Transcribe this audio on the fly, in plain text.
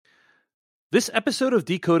This episode of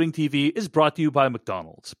Decoding TV is brought to you by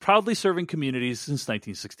McDonald's, proudly serving communities since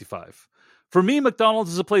 1965. For me,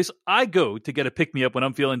 McDonald's is a place I go to get a pick-me-up when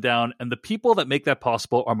I'm feeling down, and the people that make that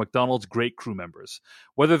possible are McDonald's great crew members.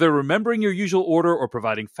 Whether they're remembering your usual order or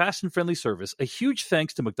providing fast and friendly service, a huge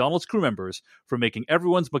thanks to McDonald's crew members for making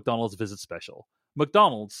everyone's McDonald's visit special.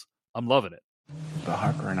 McDonald's, I'm loving it. But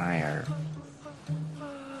Harper and I are...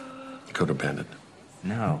 codependent.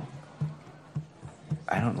 No.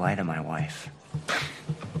 I don't lie to my wife.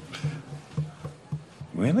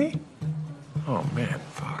 Really? Oh, man,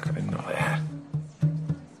 fuck, I didn't know that.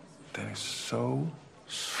 That is so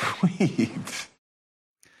sweet.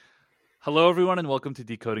 Hello, everyone, and welcome to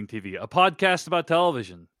Decoding TV, a podcast about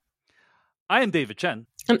television. I am David Chen.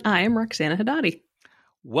 And I am Roxana Haddadi.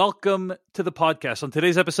 Welcome to the podcast. On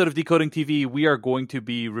today's episode of Decoding TV, we are going to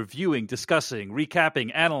be reviewing, discussing,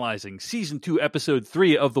 recapping, analyzing Season 2, Episode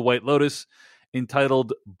 3 of The White Lotus,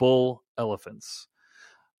 entitled Bull Elephants.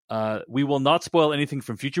 We will not spoil anything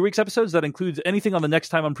from future week's episodes. That includes anything on the Next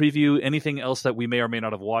Time on Preview, anything else that we may or may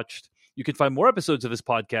not have watched. You can find more episodes of this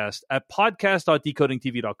podcast at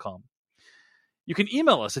podcast.decodingtv.com. You can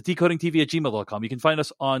email us at decodingtv@gmail.com. You can find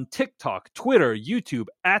us on TikTok, Twitter, YouTube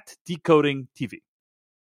at decodingtv.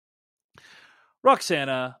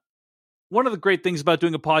 Roxana, one of the great things about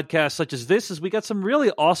doing a podcast such as this is we got some really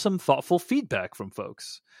awesome, thoughtful feedback from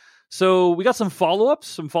folks. So we got some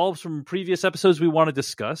follow-ups from previous episodes we want to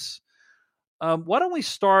discuss. Why don't we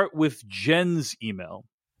start with Jen's email?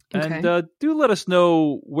 Okay. And do let us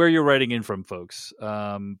know where you're writing in from, folks.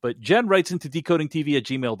 But Jen writes into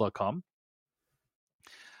decodingtv@gmail.com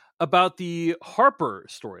about the Harper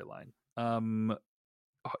storyline.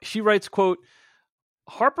 She writes, quote,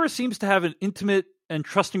 Harper seems to have an intimate and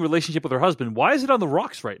trusting relationship with her husband. Why is it on the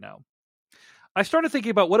rocks right now? I started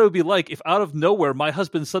thinking about what it would be like if out of nowhere my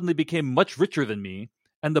husband suddenly became much richer than me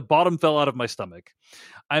and the bottom fell out of my stomach.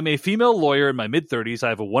 I'm a female lawyer in my mid-30s. I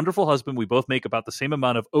have a wonderful husband. We both make about the same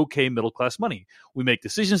amount of okay middle-class money. We make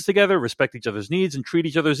decisions together, respect each other's needs, and treat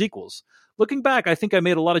each other as equals. Looking back, I think I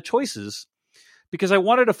made a lot of choices because I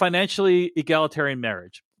wanted a financially egalitarian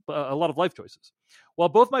marriage, a lot of life choices. While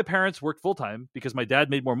both my parents worked full-time because my dad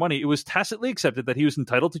made more money, it was tacitly accepted that he was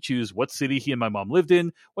entitled to choose what city he and my mom lived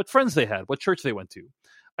in, what friends they had, what church they went to.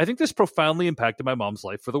 I think this profoundly impacted my mom's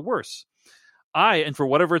life for the worse. And for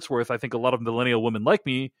whatever it's worth, I think a lot of millennial women like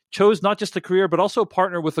me chose not just a career, but also a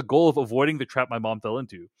partner with the goal of avoiding the trap my mom fell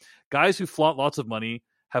into. Guys who flaunt lots of money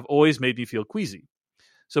have always made me feel queasy.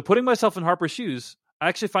 So putting myself in Harper's shoes, I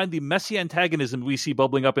actually find the messy antagonism we see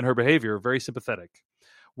bubbling up in her behavior very sympathetic.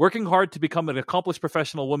 Working hard to become an accomplished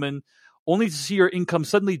professional woman, only to see your income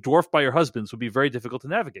suddenly dwarfed by your husband's, would be very difficult to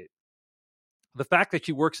navigate. The fact that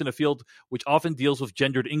she works in a field which often deals with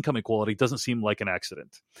gendered income equality doesn't seem like an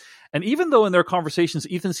accident. And even though in their conversations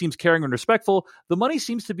Ethan seems caring and respectful, the money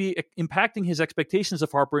seems to be impacting his expectations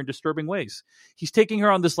of Harper in disturbing ways. He's taking her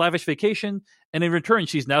on this lavish vacation, and in return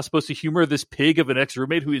she's now supposed to humor this pig of an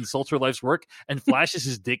ex-roommate who insults her life's work and flashes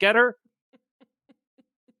his dick at her?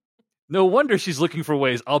 No wonder she's looking for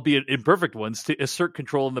ways, albeit imperfect ones, to assert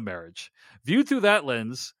control in the marriage. Viewed through that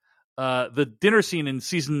lens, the dinner scene in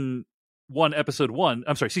season 2, episode 1,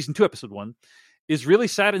 is really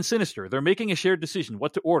sad and sinister. They're making a shared decision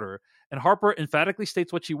what to order, and Harper emphatically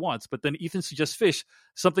states what she wants, but then Ethan suggests fish,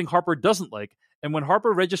 something Harper doesn't like. And when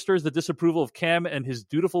Harper registers the disapproval of Cam and his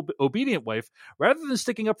dutiful, obedient wife, rather than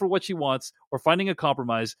sticking up for what she wants or finding a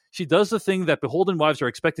compromise, she does the thing that beholden wives are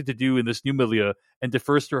expected to do in this new milieu and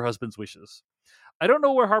defers to her husband's wishes. I don't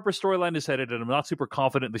know where Harper's storyline is headed, and I'm not super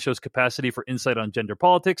confident in the show's capacity for insight on gender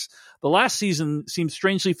politics. The last season seemed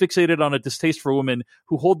strangely fixated on a distaste for women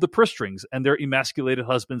who hold the purse strings and their emasculated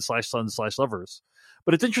husbands/sons/lovers.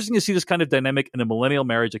 But it's interesting to see this kind of dynamic in a millennial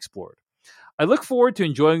marriage explored. I look forward to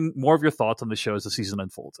enjoying more of your thoughts on the show as the season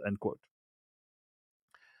unfolds. End quote.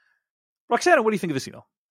 Roxana, what do you think of this email?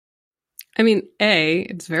 I mean,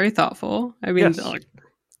 it's very thoughtful. I mean, Yes.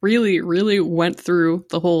 Really, really went through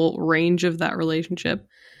the whole range of that relationship.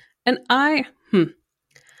 And I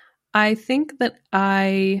think that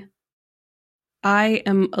I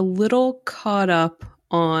am a little caught up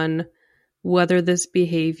on whether this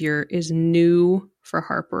behavior is new for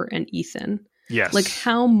Harper and Ethan. Yes. Like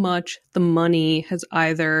how much the money has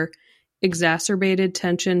either exacerbated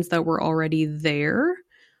tensions that were already there,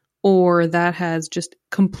 or that has just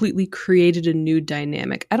completely created a new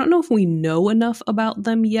dynamic. I don't know if we know enough about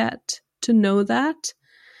them yet to know that.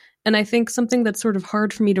 And I think something that's sort of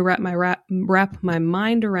hard for me to wrap my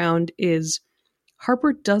mind around is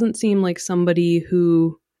Harper doesn't seem like somebody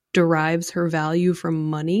who derives her value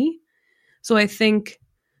from money. So I think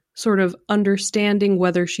sort of understanding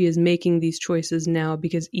whether she is making these choices now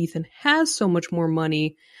because Ethan has so much more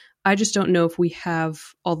money. I just don't know if we have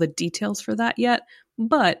all the details for that yet.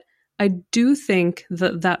 But I do think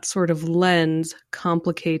that that sort of lens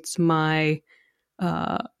complicates my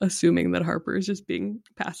assuming that Harper is just being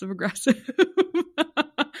passive aggressive.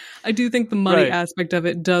 I do think the money aspect of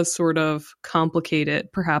it does sort of complicate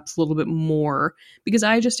it perhaps a little bit more, because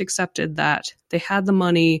I just accepted that they had the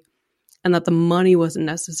money and that the money wasn't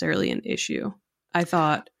necessarily an issue. I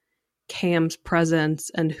thought Cam's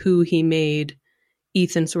presence and who he made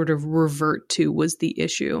Ethan sort of revert to was the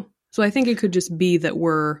issue. So I think it could just be that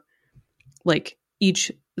we're like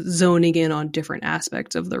each zoning in on different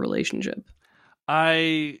aspects of the relationship.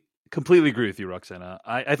 I completely agree with you, Roxana.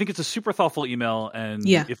 I think it's a super thoughtful email, and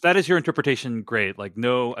if that is your interpretation, great. Like,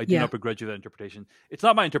 no, I do not begrudge you that interpretation. It's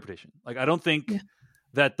not my interpretation. Like, I don't think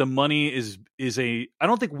that the money is I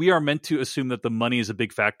don't think we are meant to assume that the money is a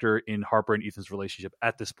big factor in Harper and Ethan's relationship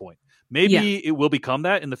at this point. Maybe it will become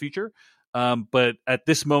that in the future, but at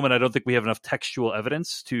this moment, I don't think we have enough textual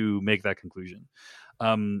evidence to make that conclusion.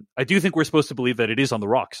 I do think we're supposed to believe that it is on the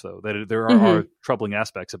rocks, though, that there are troubling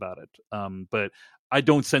aspects about it. But I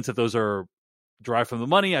don't sense that those are derived from the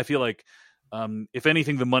money. I feel like, if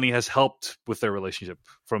anything, the money has helped with their relationship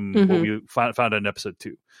from what we found out in episode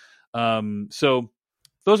 2. So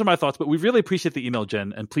those are my thoughts, but we really appreciate the email,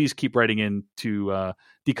 Jen, and please keep writing in to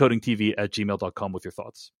decodingtv@gmail.com with your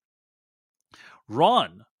thoughts.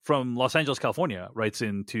 Ron from Los Angeles, California writes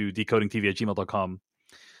in to decodingtv@gmail.com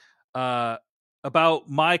about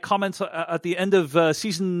my comments at the end of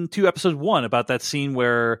season 2, episode 1, about that scene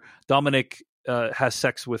where Dominic has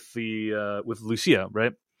sex with Lucia,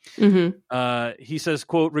 right? He says,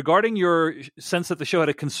 quote, regarding your sense that the show had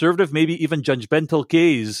a conservative, maybe even judgmental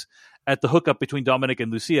gaze at the hookup between Dominic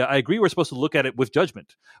and Lucia, I agree we're supposed to look at it with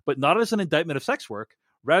judgment, but not as an indictment of sex work.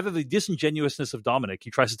 Rather, the disingenuousness of Dominic. He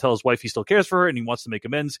tries to tell his wife he still cares for her and he wants to make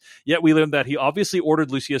amends, yet we learn that he obviously ordered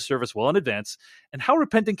Lucia's service well in advance. And how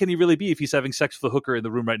repentant can he really be if he's having sex with a hooker in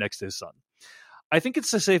the room right next to his son? I think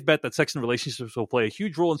it's a safe bet that sex and relationships will play a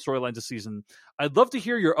huge role in storylines this season. I'd love to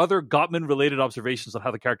hear your other Gottman-related observations on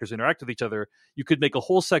how the characters interact with each other. You could make a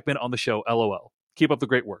whole segment on the show, LOL. Keep up the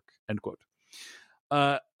great work, end quote.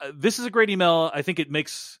 This is a great email. I think it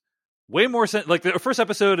makes way more sense. Like, the first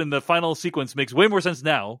episode and the final sequence makes way more sense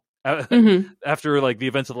now after like the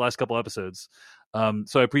events of the last couple episodes.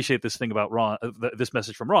 So I appreciate this thing about Ron, this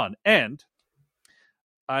message from Ron. And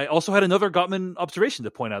I also had another Gottman observation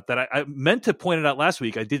to point out that I meant to point it out last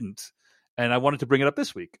week. I didn't. And I wanted to bring it up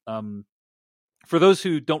this week. For those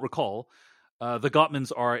who don't recall, the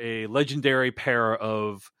Gottmans are a legendary pair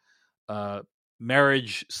of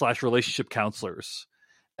marriage/relationship counselors.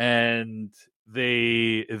 And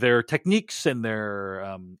their techniques and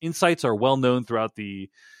their insights are well known throughout the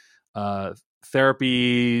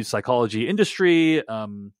therapy, psychology industry.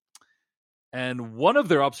 And one of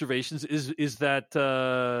their observations is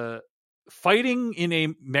that fighting in a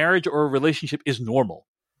marriage or a relationship is normal.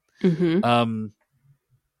 And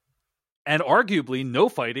arguably, no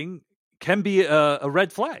fighting can be a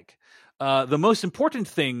red flag. The most important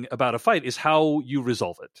thing about a fight is how you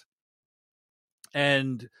resolve it.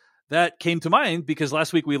 And that came to mind because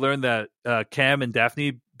last week we learned that Cam and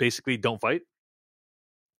Daphne basically don't fight.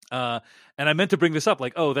 And I meant to bring this up,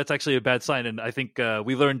 like, oh, that's actually a bad sign. And I think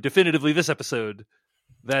we learned definitively this episode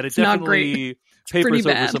that it definitely papers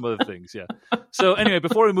over some of the things. Yeah. So anyway,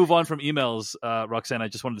 before we move on from emails, Roxanne, I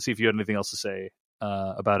just wanted to see if you had anything else to say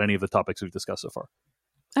about any of the topics we've discussed so far.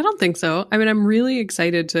 I don't think so. I mean, I'm really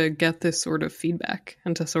excited to get this sort of feedback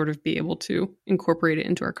and to sort of be able to incorporate it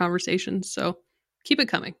into our conversations. So keep it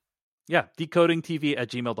coming. Yeah.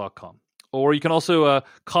 decodingtv@gmail.com. Or you can also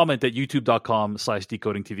comment at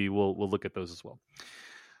youtube.com/decodingtv. We'll look at those as well.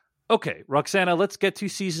 Okay, Roxana, let's get to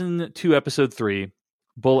season 2, episode 3,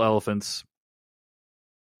 Bull Elephants.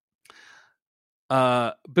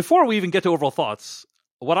 Before we even get to overall thoughts,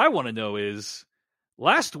 what I want to know is,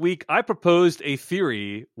 last week I proposed a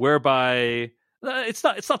theory whereby it's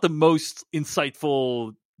not the most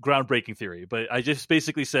insightful, groundbreaking theory, but I just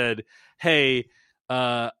basically said, hey,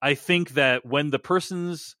 I think that when the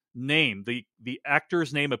person's name, the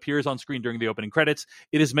actor's name, appears on screen during the opening credits,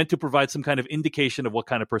 it is meant to provide some kind of indication of what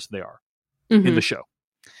kind of person they are in the show.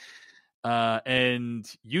 And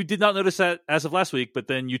you did not notice that as of last week, but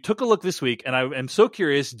then you took a look this week, and I am so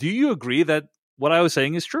curious, do you agree that what I was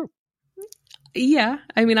saying is true? Yeah.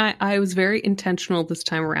 I mean, I was very intentional this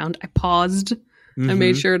time around. I paused. I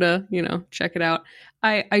made sure to, check it out.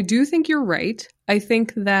 I do think you're right. I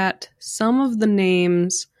think that some of the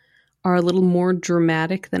names are a little more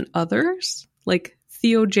dramatic than others. Like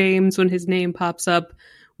Theo James, when his name pops up,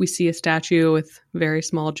 We see a statue with very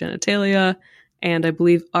small genitalia, and I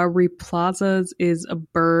believe Aubrey Plaza's is a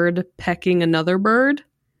bird pecking another bird.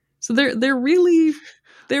 So they're really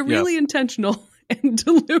intentional and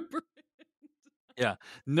deliberate. Yeah,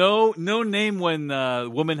 no name when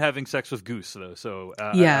woman having sex with goose though. So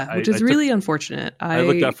which is really unfortunate. I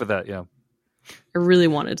looked out for that. Yeah, I really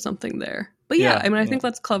wanted something there, but I mean, I think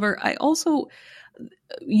that's clever. I also,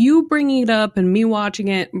 you bringing it up and me watching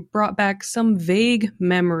it brought back some vague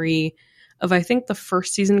memory of, I think the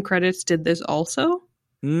first season credits did this also,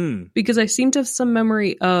 because I seem to have some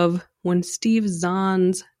memory of when Steve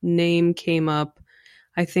Zahn's name came up.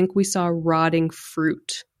 I think we saw rotting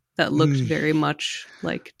fruit that looked very much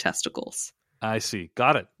like testicles. I see.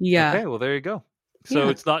 Got it. Yeah. Okay, well, there you go. So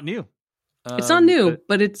it's not new. It's not new,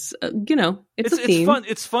 but it's, it's a theme. It's fun.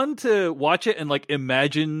 It's fun to watch it and like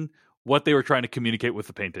imagine what they were trying to communicate with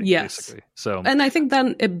the painting, basically. So, and I think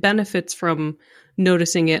then it benefits from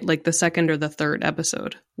noticing it like the second or the third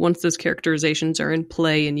episode, once those characterizations are in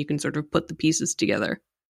play and you can sort of put the pieces together.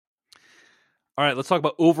 All right, let's talk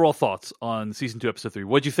about overall thoughts on season 2, episode 3.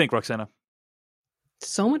 What'd you think, Roxana?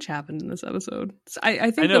 So much happened in this episode. I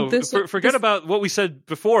think I know. that this forget about what we said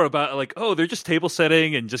before about like, oh, they're just table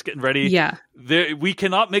setting and just getting ready. Yeah, we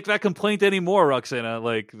cannot make that complaint anymore, Roxana.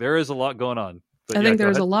 Like, there is a lot going on. But I think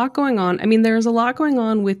there's a lot going on. I mean, there's a lot going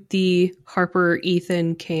on with the Harper,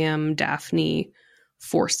 Ethan, Cam, Daphne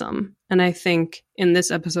foursome, and I think in this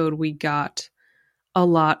episode we got a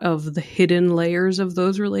lot of the hidden layers of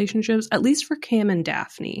those relationships, at least for Cam and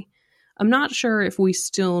Daphne. I'm not sure if we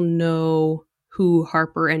still know who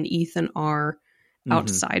Harper and Ethan are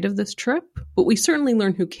outside of this trip, but we certainly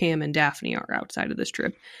learn who Cam and Daphne are outside of this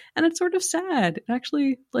trip. And it's sort of sad. It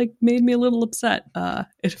actually like made me a little upset at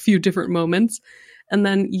a few different moments. And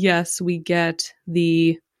then, yes, we get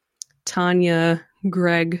the Tanya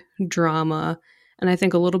Greg drama, and I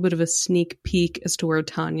think a little bit of a sneak peek as to where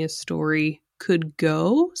Tanya's story could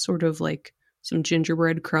go, sort of like some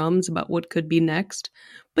gingerbread crumbs about what could be next.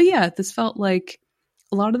 But yeah, this felt like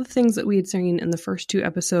a lot of the things that we had seen in the first 2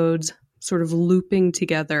 episodes sort of looping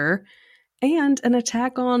together, and an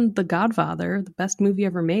attack on The Godfather, the best movie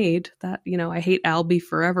ever made. That, I hate Albie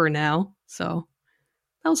forever now. So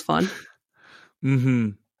that was fun.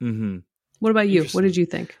 What about you? What did you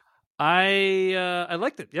think? I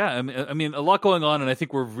liked it. Yeah. I mean, a lot going on, and I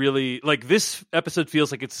think we're really like, this episode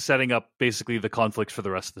feels like it's setting up basically the conflicts for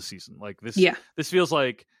the rest of the season. Like this feels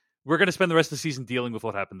like we're going to spend the rest of the season dealing with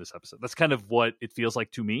what happened this episode. That's kind of what it feels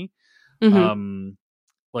like to me.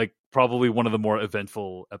 Like probably one of the more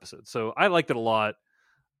eventful episodes. So I liked it a lot.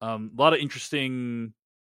 A lot of interesting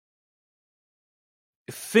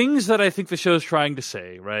things that I think the show's trying to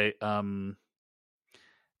say, right?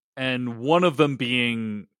 And one of them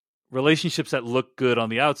being relationships that look good on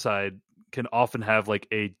the outside can often have like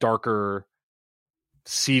a darker,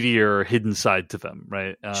 seedier, hidden side to them,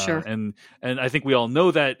 right? Sure. And I think we all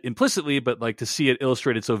know that implicitly, but like to see it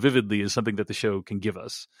illustrated so vividly is something that the show can give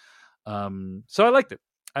us. So I liked it.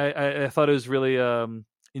 I thought it was really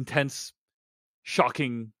intense,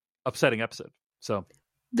 shocking, upsetting episode. So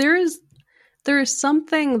there is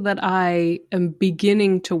something that I am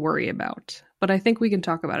beginning to worry about, but I think we can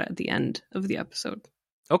talk about it at the end of the episode.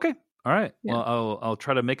 Okay. All right. Yeah. Well, I'll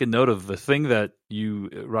try to make a note of the thing that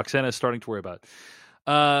Roxana is starting to worry about.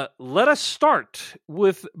 Let us start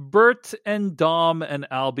with Bert and Dom and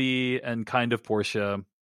Albie and kind of Portia.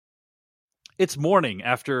 It's morning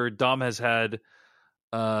after Dom has had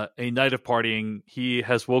a night of partying. He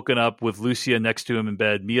has woken up with Lucia next to him in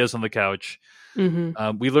bed. Mia's on the couch.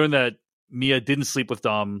 We learned that Mia didn't sleep with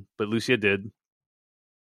Dom, but Lucia did.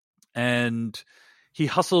 And he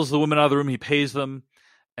hustles the women out of the room. He pays them,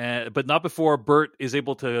 but not before Bert is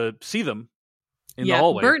able to see them in the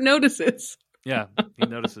hallway. Bert notices. Yeah, he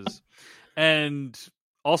notices. And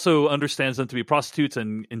also understands them to be prostitutes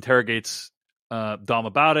and interrogates Dom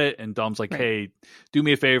about it. And Dom's like, hey, do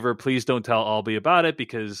me a favor. Please don't tell Albie about it,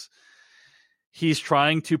 because he's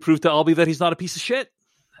trying to prove to Albie that he's not a piece of shit.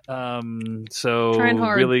 So trying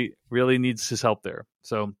hard. really needs his help there.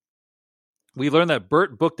 So we learned that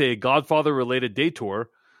Bert booked a Godfather-related day tour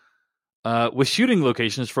with shooting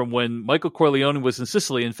locations from when Michael Corleone was in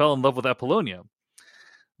Sicily and fell in love with Apollonia.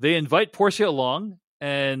 They invite Portia along,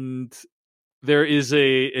 and there is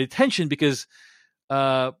a tension because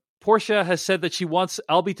Portia has said that she wants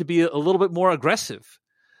Albie to be a little bit more aggressive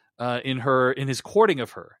in his courting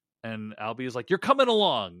of her. And Albie is like, you're coming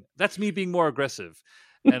along. That's me being more aggressive.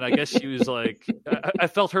 And I guess she was like, I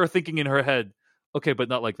felt her thinking in her head, okay, but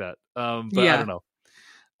not like that. But I don't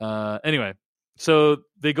know. Anyway, so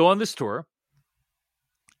they go on this tour,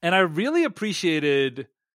 and I really appreciated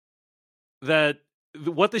that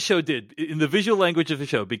what the show did in the visual language of the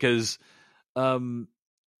show, because the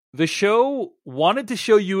show wanted to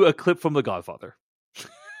show you a clip from The Godfather.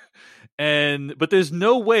 But there's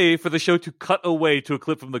no way for the show to cut away to a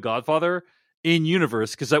clip from The Godfather in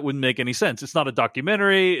universe, because that wouldn't make any sense. It's not a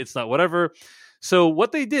documentary. It's not whatever. So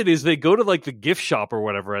what they did is they go to like the gift shop or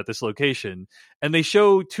whatever at this location, and they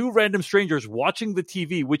show two random strangers watching the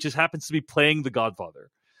TV, which just happens to be playing The Godfather.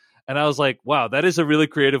 And I was like, wow, that is a really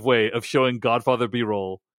creative way of showing Godfather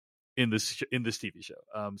B-roll in this TV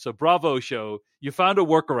show. So bravo, show. You found a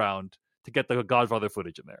workaround to get the Godfather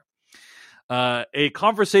footage in there. A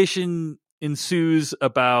conversation ensues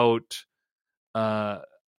about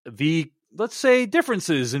the, let's say,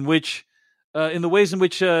 differences in the ways in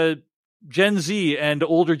which Gen Z and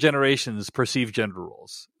older generations perceive gender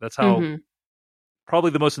roles. That's how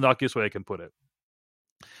probably the most innocuous way I can put it.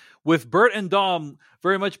 With Bert and Dom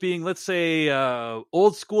very much being, let's say,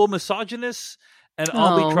 old school misogynists, and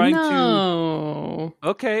I'll be trying to.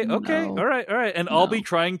 Okay, all right, and I'll be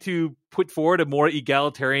trying to put forward a more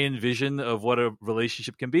egalitarian vision of what a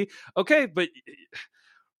relationship can be. Okay, but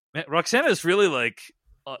man, Roxana is really like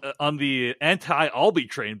on the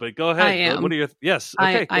anti-Albie train. But go ahead. I am. What are your? Yes.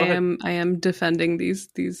 Okay. I am defending these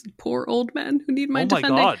poor old men who need my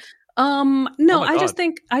defending. God. No, I just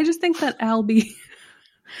think that Albie.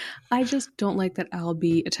 I just don't like that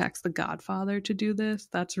Albie attacks the Godfather to do this.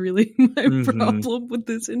 That's really my problem with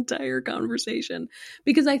this entire conversation.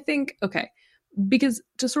 Because I think, because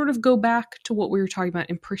to sort of go back to what we were talking about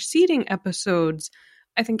in preceding episodes,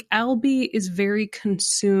 I think Albie is very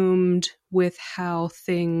consumed with how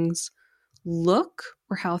things look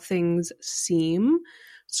or how things seem.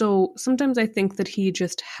 So sometimes I think that he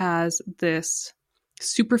just has this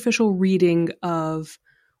superficial reading of,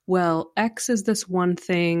 well, X is this one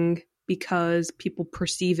thing because people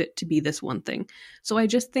perceive it to be this one thing. So I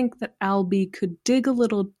just think that Albie could dig a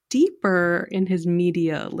little deeper in his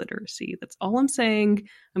media literacy. That's all I'm saying.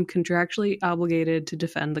 I'm contractually obligated to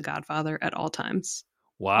defend The Godfather at all times.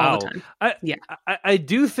 Wow. All the time. I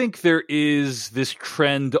do think there is this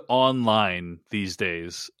trend online these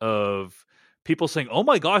days of people saying, oh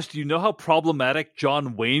my gosh, do you know how problematic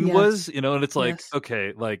John Wayne was? And it's like,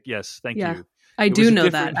 okay, like, yes, thank you. I do know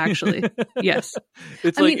that, actually. Yes.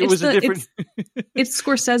 It's a different... It's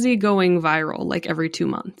Scorsese going viral like every 2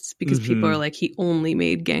 months because people are like, he only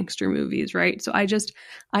made gangster movies, right? So I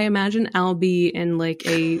imagine Albie in like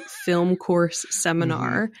a film course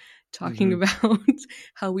seminar talking about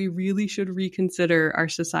how we really should reconsider our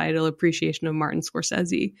societal appreciation of Martin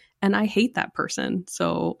Scorsese. And I hate that person,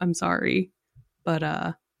 so I'm sorry. But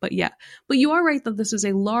yeah. But you are right that this is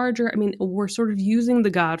a larger, we're sort of using The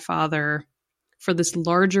Godfather for this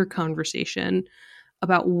larger conversation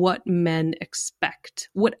about what men expect,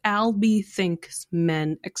 what Albie thinks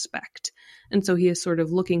men expect. And so he is sort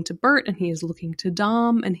of looking to Bert and he is looking to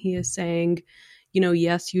Dom and he is saying,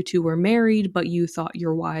 yes, you two were married, but you thought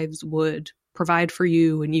your wives would provide for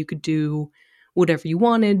you and you could do whatever you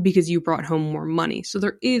wanted because you brought home more money. So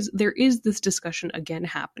there is this discussion again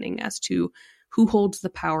happening as to who holds the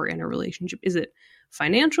power in a relationship. Is it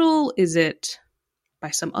financial? Is it by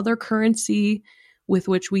some other currency with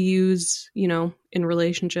which we use, in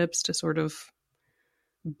relationships to sort of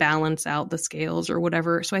balance out the scales or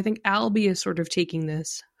whatever. So I think Albie is sort of taking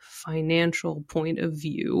this financial point of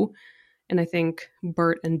view. And I think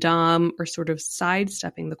Bert and Dom are sort of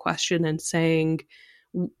sidestepping the question and saying,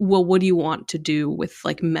 well, what do you want to do with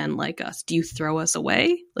like men like us? Do you throw us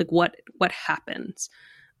away? Like what happens?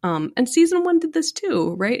 And season 1 did this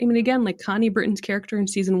too, right? Again, like Connie Britton's character in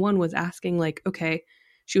season 1 was asking like, okay,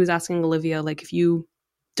 she was asking Olivia, like, if you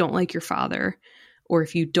don't like your father or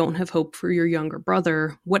if you don't have hope for your younger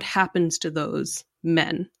brother, what happens to those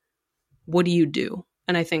men? What do you do?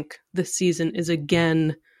 And I think this season is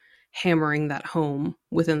again hammering that home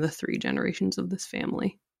within the 3 generations of this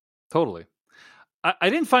family. Totally. I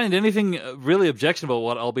didn't find anything really objectionable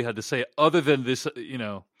what Albie had to say other than this,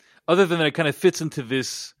 other than that it kind of fits into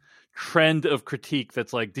this trend of critique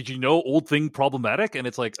that's like, did you know old thing problematic? And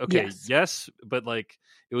it's like, okay, yes, but like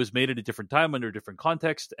it was made at a different time under a different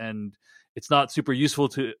context, and it's not super useful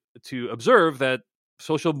to observe that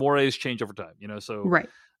social mores change over time, so right.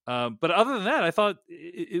 But other than that, I thought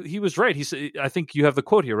he was right. He said, I think you have the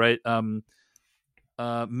quote here, right?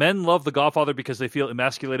 Men love The Godfather because they feel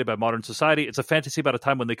emasculated by modern society. It's a fantasy about a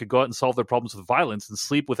time when they could go out and solve their problems with violence and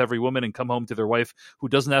sleep with every woman and come home to their wife who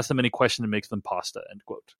doesn't ask them any question and makes them pasta, end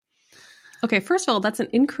quote. Okay, first of all, that's an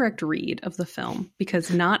incorrect read of the film because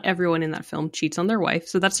not everyone in that film cheats on their wife.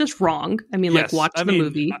 So that's just wrong. Watch the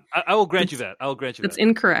movie. I will grant you that. That's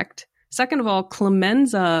incorrect. Second of all,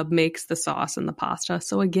 Clemenza makes the sauce and the pasta.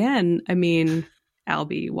 So again, Albie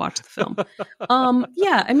Albie watch the film.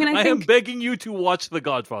 Yeah, I mean, I am think begging you to watch The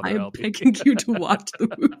Godfather, I am Albie. begging you to watch the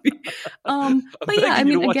movie. But yeah, I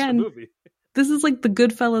mean, again, this is like the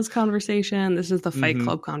Goodfellas conversation. This is the Fight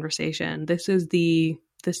Club conversation. This is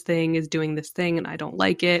this thing is doing this thing and I don't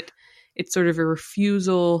like it. It's sort of a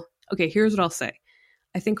refusal. Okay, here's what I'll say.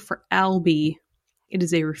 I think for Albie, it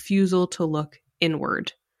is a refusal to look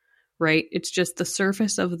inward, right? It's just the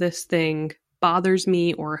surface of this thing bothers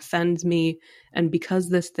me or offends me. And because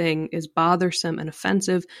this thing is bothersome and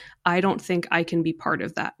offensive, I don't think I can be part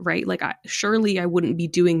of that, right? Like, surely I wouldn't be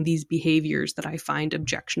doing these behaviors that I find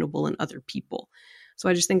objectionable in other people. So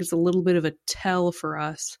I just think it's a little bit of a tell for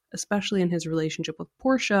us, especially in his relationship with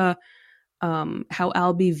Portia, how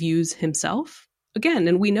Albie views himself. Again,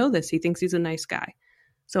 and we know this, he thinks he's a nice guy.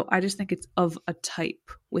 So I just think it's of a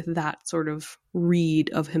type with that sort of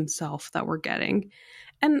read of himself that we're getting.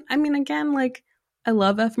 And I mean, again, like, I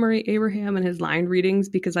love F. Murray Abraham and his line readings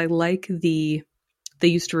because I like they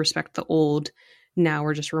used to respect the old. Now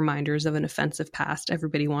we're just reminders of an offensive past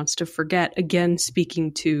everybody wants to forget. Again,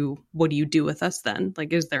 speaking to what do you do with us then?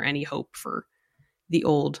 Like, is there any hope for the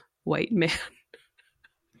old white man?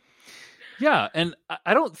 Yeah, and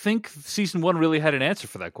I don't think season 1 really had an answer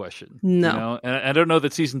for that question. No. You know? And I don't know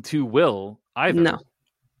that season 2 will either. No.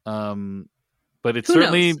 But it's Who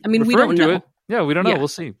certainly knows? I mean, we don't know. It. Yeah, we don't know.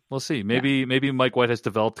 Yeah. We'll see. Maybe Mike White has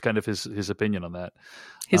developed kind of his opinion on that.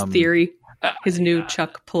 His theory, his new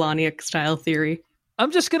Chuck Palahniuk style theory. I'm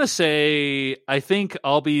just going to say, I think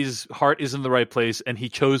Albie's heart is in the right place and he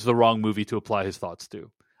chose the wrong movie to apply his thoughts to.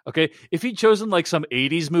 Okay? If he'd chosen like some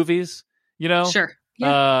 80s movies, you know? Sure.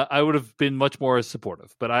 Yeah. I would have been much more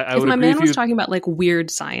supportive. But I if would my agree man was talking about like weird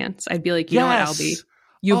science, I'd be like, you know what, Albie?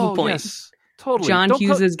 You have a point. Yes, totally. John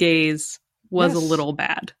Hughes's gaze was a little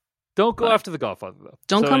bad. Don't go after The Godfather, though.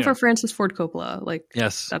 Don't come for Francis Ford Coppola. Like,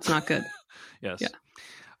 yes, that's not good. Yes. Yeah.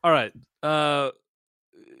 All right.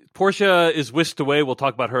 Portia is whisked away. We'll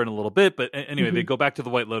talk about her in a little bit. But anyway, they go back to the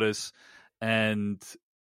White Lotus, and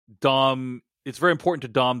Dom. It's very important to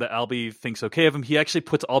Dom that Albie thinks okay of him. He actually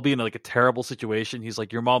puts Albie in like a terrible situation. He's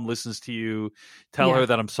like, "Your mom listens to you. Tell her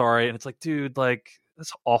that I'm sorry." And it's like, dude, like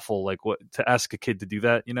that's awful. Like, what to ask a kid to do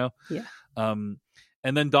that? You know? Yeah.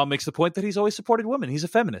 And then Dom makes the point that he's always supported women. He's a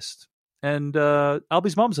feminist. And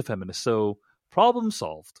Albie's mom's a feminist. So problem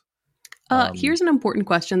solved. Here's an important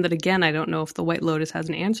question that, again, I don't know if the White Lotus has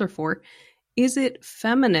an answer for. Is it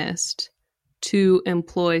feminist to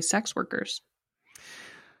employ sex workers?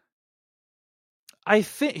 I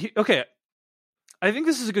think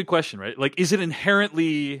this is a good question, right? Like, is it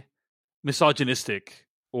inherently misogynistic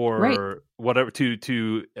or whatever to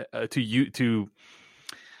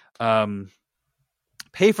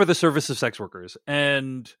pay for the service of sex workers?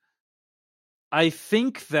 And I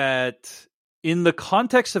think that in the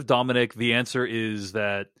context of Dominic, the answer is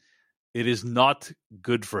that it is not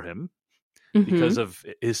good for him because of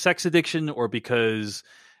his sex addiction or because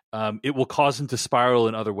it will cause him to spiral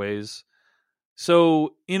in other ways.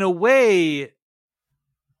 So in a way,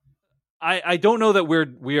 I don't know that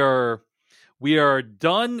we are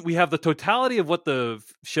done. We have the totality of what the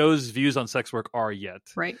show's views on sex work are yet.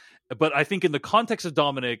 Right. But I think in the context of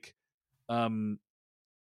Dominic,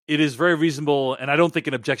 it is very reasonable, and I don't think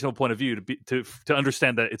an objectionable point of view to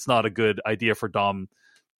understand that it's not a good idea for Dom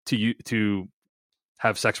to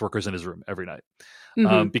have sex workers in his room every night,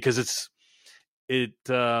 because it's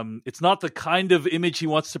not the kind of image he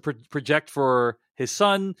wants to project for his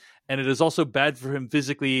son, and it is also bad for him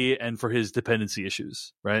physically and for his dependency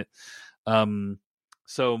issues, right?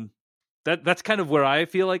 So that's kind of where I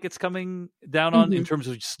feel like it's coming down on in terms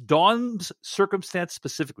of just Dom's circumstance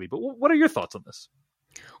specifically. But what are your thoughts on this?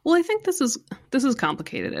 Well, I think this is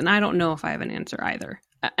complicated, and I don't know if I have an answer either.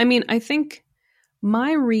 I mean, I think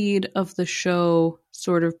my read of the show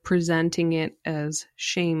sort of presenting it as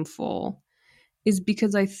shameful is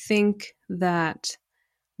because I think that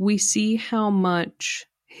we see how much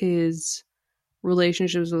his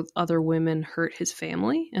relationships with other women hurt his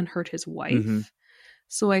family and hurt his wife.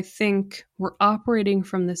 So I think we're operating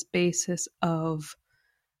from this basis of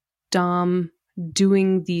Dom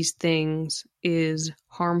doing these things is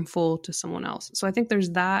harmful to someone else. So I think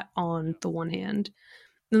there's that on the one hand.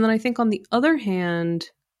 And then I think on the other hand,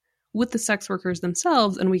 with the sex workers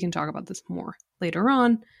themselves, and we can talk about this more later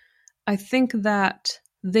on, I think that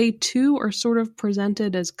they too are sort of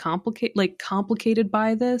presented as complicated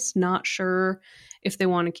by this, not sure if they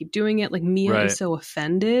want to keep doing it. Like Mia is so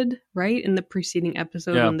offended, right? In the preceding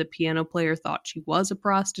episode when the piano player thought she was a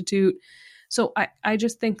prostitute. So I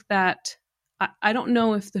just think that I don't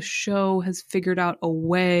know if the show has figured out a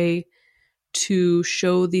way to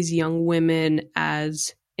show these young women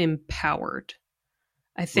as empowered.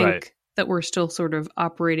 I think Right. that we're still sort of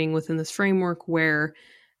operating within this framework where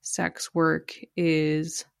sex work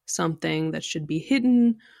is something that should be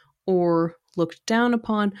hidden or looked down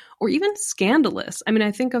upon or even scandalous. I mean,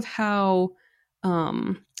 I think of how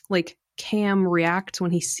like Cam reacts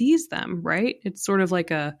when he sees them, right? It's sort of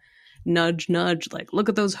like a nudge, nudge, like, look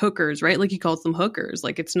at those hookers, right? Like he calls them hookers.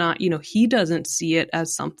 Like it's not, he doesn't see it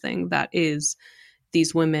as something that is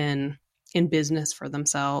these women in business for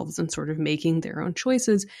themselves and sort of making their own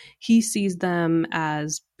choices. He sees them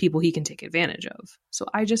as people he can take advantage of. So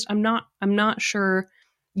I'm not sure,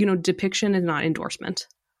 depiction is not endorsement,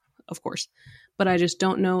 of course, but I just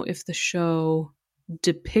don't know if the show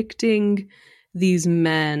depicting these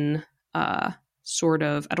men sort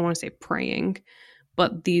of, I don't want to say preying,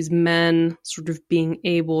 but these men sort of being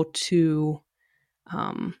able to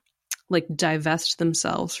like divest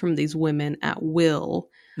themselves from these women at will.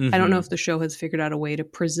 I don't know if the show has figured out a way to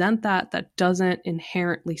present that doesn't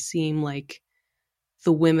inherently seem like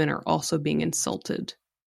the women are also being insulted.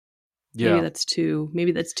 Yeah. Maybe that's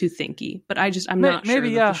too thinky, but I'm not sure.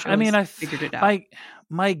 Maybe, that yeah. the show I mean, has I figured it out.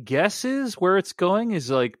 My guess is where it's going is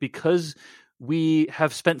like, because we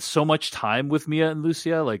have spent so much time with Mia and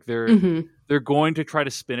Lucia, like they're going to try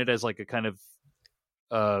to spin it as like a kind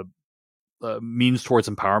of means towards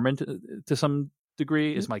empowerment to some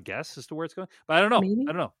degree, is my guess as to where it's going. But I don't know. Maybe?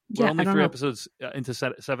 I don't know. Yeah, We're only I don't 3 know. episodes into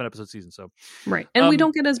 7 episode season, so Right. And we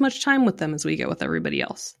don't get as much time with them as we get with everybody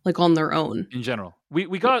else, like on their own. in general,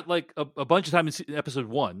 we got like a bunch of time in episode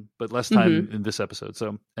 1, but less time in this episode.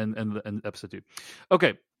 So and episode 2.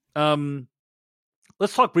 Okay.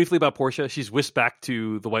 Let's talk briefly about Portia. She's whisked back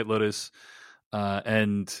to the White Lotus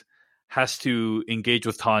and has to engage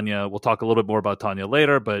with Tanya. We'll talk a little bit more about Tanya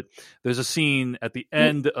later, but there's a scene at the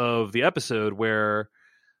end of the episode where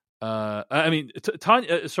Tanya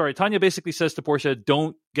basically says to Portia,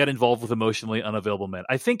 don't get involved with emotionally unavailable men.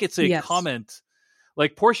 I think it's a comment,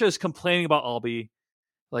 like Portia is complaining about Albie,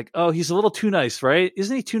 like, oh, he's a little too nice, right?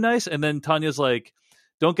 Isn't he too nice? And then Tanya's like,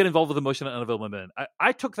 don't get involved with emotionally unavailable men.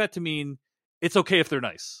 I took that to mean it's okay if they're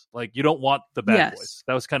nice. Like, you don't want the bad boys.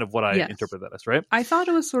 That was kind of what I interpret that as, right? I thought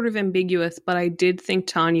it was sort of ambiguous, but I did think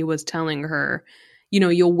Tanya was telling her,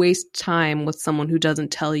 you'll waste time with someone who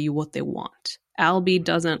doesn't tell you what they want. Albie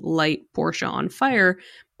doesn't light Portia on fire,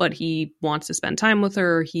 but he wants to spend time with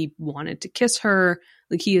her. He wanted to kiss her.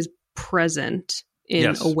 Like, he is present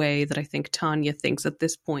in a way that I think Tanya thinks at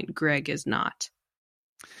this point Greg is not.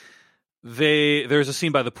 There's a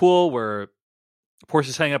scene by the pool where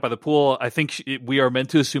Portia's hanging out by the pool. I think we are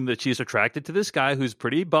meant to assume that she's attracted to this guy who's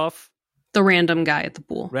pretty buff. The random guy at the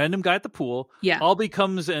pool. Yeah. Albie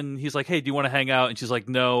comes and he's like, hey, do you want to hang out? And she's like,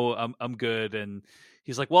 no, I'm good. And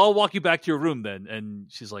he's like, well, I'll walk you back to your room then. And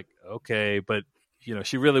she's like, okay. But,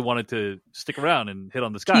 she really wanted to stick around and hit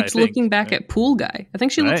on this guy. Keeps looking back at pool guy. I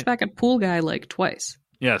think she looks back at pool guy like twice.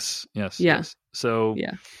 Yes. Yeah. Yes. So,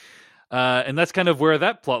 yeah. And that's kind of where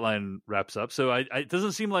that plotline wraps up. So it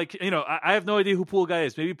doesn't seem like, I have no idea who Pool Guy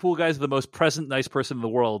is. Maybe Pool Guy is the most present, nice person in the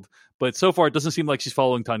world. But so far, it doesn't seem like she's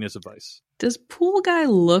following Tanya's advice. Does Pool Guy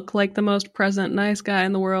look like the most present, nice guy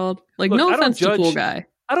in the world? Like, look, no offense to Pool Guy.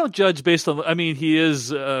 I don't judge based on, he is,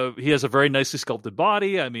 he has a very nicely sculpted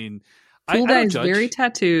body. I mean, Pool Guy is very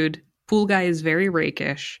tattooed. Pool Guy is very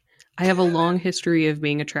rakish. I have a long history of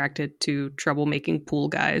being attracted to troublemaking pool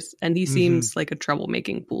guys, and he seems like a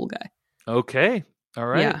troublemaking pool guy. Okay. All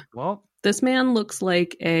right. Yeah. Well, this man looks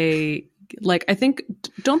like I think,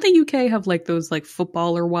 don't the UK have like those like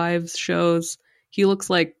footballer wives shows? He looks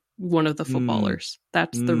like one of the footballers.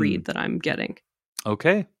 That's the read that I'm getting.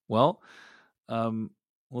 Okay. Well,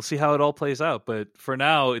 we'll see how it all plays out. But for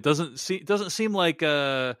now, it doesn't seem like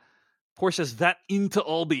Portia's that into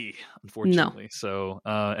Albie, unfortunately. No.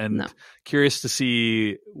 So, curious to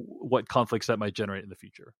see what conflicts that might generate in the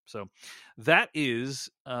future. So that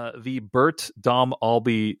is the Bert, Dom,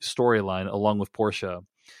 Albie storyline along with Portia.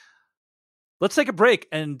 Let's take a break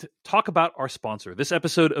and talk about our sponsor. This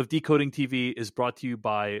episode of Decoding TV is brought to you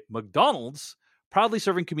by McDonald's, proudly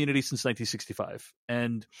serving community since 1965.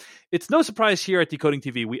 And it's no surprise here at Decoding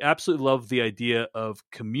TV, we absolutely love the idea of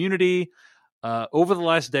community. Over the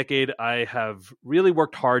last decade, I have really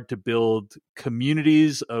worked hard to build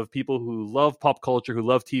communities of people who love pop culture, who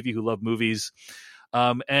love TV, who love movies,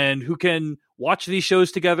 and who can watch these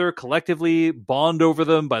shows together collectively, bond over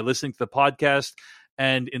them by listening to the podcast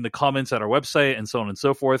and in the comments at our website and so on and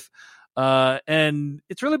so forth. And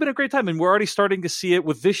it's really been a great time. And we're already starting to see it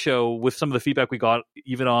with this show, with some of the feedback we got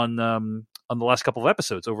even on the last couple of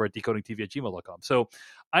episodes over at decodingtv@gmail.com. So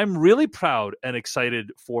I'm really proud and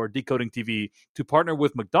excited for Decoding TV to partner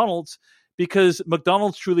with McDonald's, because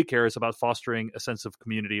McDonald's truly cares about fostering a sense of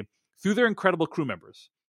community through their incredible crew members.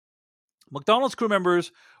 McDonald's crew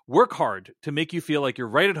members work hard to make you feel like you're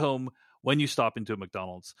right at home when you stop into a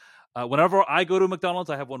McDonald's. Whenever I go to a McDonald's,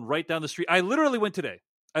 I have one right down the street. I literally went today,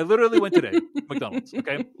 McDonald's.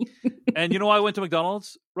 Okay. And you know why I went to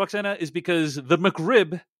McDonald's, Roxana, is because the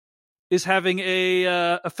McRib is having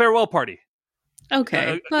a farewell party.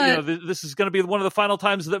 Okay. But this is going to be one of the final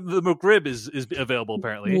times that the McRib is available,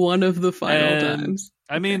 apparently. One of the final times.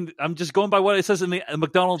 I mean, I'm just going by what it says in the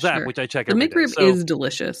McDonald's app, which I check every day. The McRib is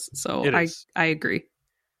delicious, so I agree.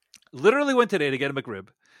 Literally went today to get a McRib.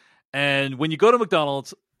 And when you go to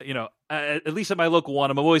McDonald's, at least at my local one,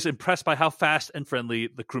 I'm always impressed by how fast and friendly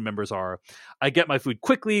the crew members are. I get my food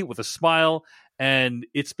quickly with a smile, and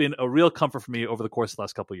it's been a real comfort for me over the course of the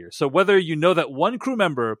last couple of years. So whether you know that one crew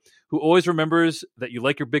member who always remembers that you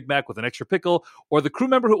like your Big Mac with an extra pickle, or the crew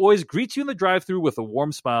member who always greets you in the drive-thru with a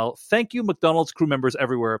warm smile, thank you, McDonald's crew members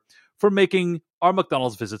everywhere, for making our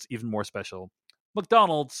McDonald's visits even more special.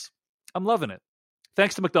 McDonald's, I'm loving it.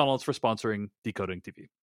 Thanks to McDonald's for sponsoring Decoding TV.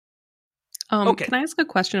 Okay. Can I ask a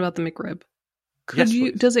question about the McRib?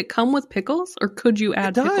 Please. Does it come with pickles, or could you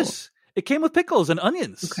add pickles? It does. It came with pickles and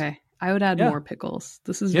onions. Okay. I would add more pickles.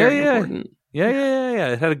 This is very important.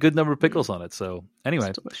 Yeah. It had a good number of pickles on it. So anyway.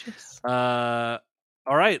 It's delicious. All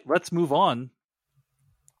right, let's move on.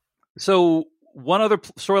 So one other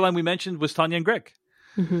storyline we mentioned was Tanya and Greg.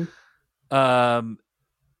 Mm-hmm.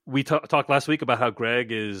 We talked last week about how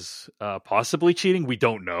Greg is possibly cheating. We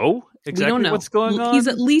don't know exactly what's going on. He's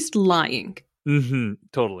at least lying. Mm-hmm.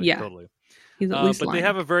 Totally. He's at least but lying. they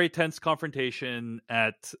have a very tense confrontation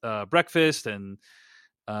at breakfast, and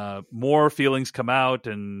more feelings come out,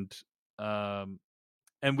 and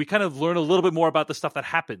we kind of learn a little bit more about the stuff that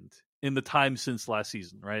happened in the time since last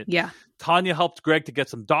season, right? Yeah. Tanya helped Greg to get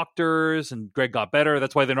some doctors, and Greg got better.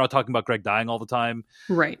 That's why they're not talking about Greg dying all the time.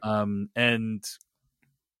 Right. And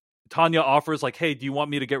Tanya offers like, hey, do you want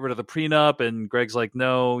me to get rid of the prenup? And Greg's like,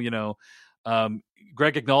 no,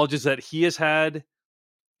 Greg acknowledges that he has had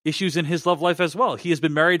issues in his love life as well. He has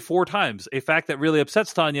been married 4 times, a fact that really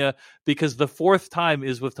upsets Tanya because the 4th time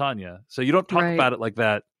is with Tanya. So you don't talk about it like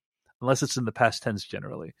that unless it's in the past tense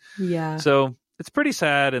generally. Yeah. So it's pretty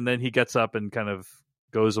sad. And then he gets up and kind of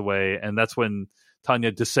goes away. And that's when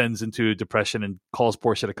Tanya descends into depression and calls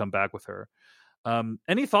Portia to come back with her.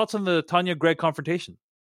 Any thoughts on the Tanya-Greg confrontation?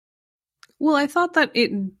 Well, I thought that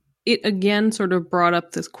it again sort of brought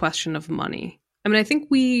up this question of money. I mean, I think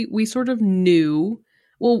we sort of knew.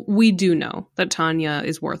 Well, we do know that Tanya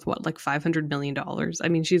is worth like $500 million. I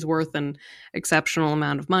mean, she's worth an exceptional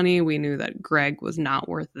amount of money. We knew that Greg was not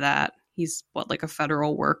worth that. He's like a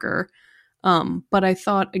federal worker. But I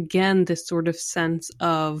thought, again, this sort of sense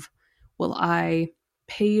of, well, I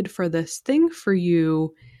paid for this thing for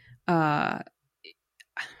you. I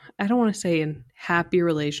don't want to say in happy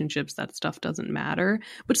relationships that stuff doesn't matter,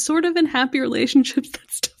 but sort of in happy relationships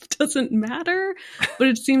that stuff doesn't matter. But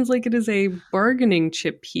it seems like it is a bargaining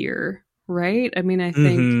chip here, right? I mean, I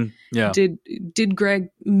think, did Greg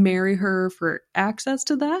marry her for access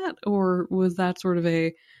to that? Or was that sort of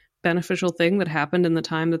a beneficial thing that happened in the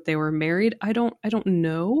time that they were married? I don't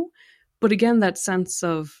know. But again, that sense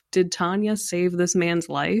of, did Tanya save this man's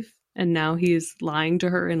life and now he's lying to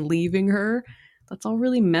her and leaving her? That's all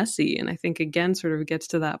really messy. And I think, again, sort of gets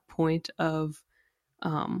to that point of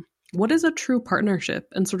what is a true partnership,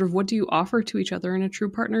 and sort of what do you offer to each other in a true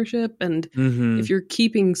partnership? And if you're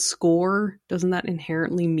keeping score, doesn't that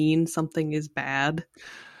inherently mean something is bad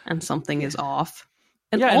and something is off?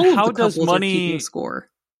 And all of the couples are keeping score.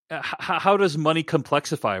 How does money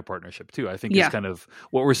complexify a partnership too? I think is kind of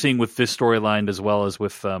what we're seeing with this storyline as well as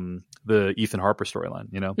with the Ethan Harper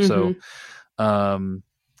storyline, So,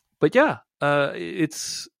 but yeah,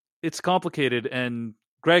 it's complicated, and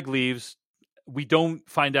Greg leaves. We don't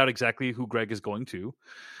find out exactly who Greg is going to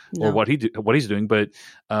or what he's doing, but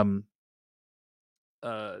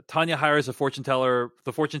Tanya hires a fortune teller.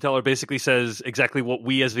 The fortune teller basically says exactly what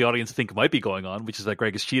we as the audience think might be going on, which is that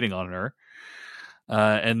Greg is cheating on her.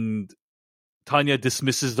 And Tanya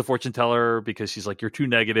dismisses the fortune teller because she's like, you're too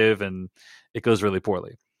negative, and it goes really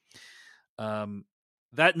poorly.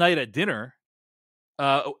 That night at dinner,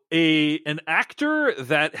 an actor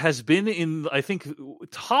that has been in, I think,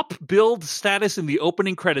 top billed status in the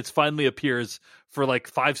opening credits finally appears for like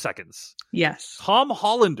 5 seconds. Yes. Tom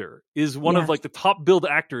Hollander is one of like the top billed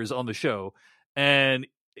actors on the show. And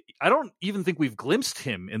I don't even think we've glimpsed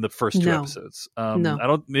him in the first 2 episodes.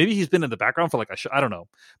 No. Maybe he's been in the background for like a show. I don't know.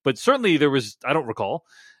 But certainly I don't recall.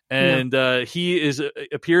 And he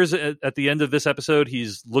appears at the end of this episode.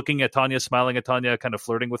 He's looking at Tanya, smiling at Tanya, kind of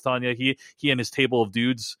flirting with Tanya. He and his table of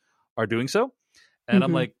dudes are doing so. And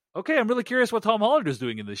I'm like, okay, I'm really curious what Tom Hollander's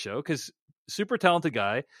doing in this show, because super talented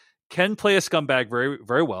guy, can play a scumbag very,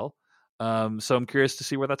 very well. So I'm curious to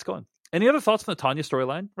see where that's going. Any other thoughts on the Tanya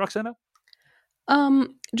storyline, Roxana?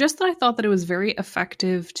 Just that I thought that it was very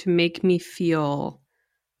effective to make me feel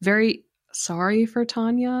very sorry for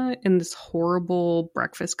Tanya in this horrible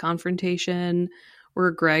breakfast confrontation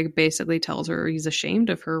where Greg basically tells her he's ashamed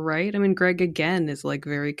of her, right? I mean, Greg again is like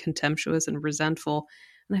very contemptuous and resentful,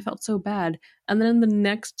 and I felt so bad. And then in the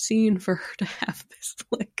next scene for her to have this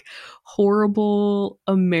like horrible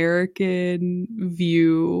American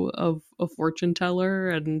view of a fortune teller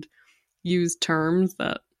and use terms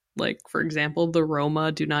that, like, for example, the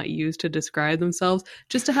Roma do not use to describe themselves,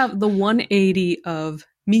 just to have the 180 of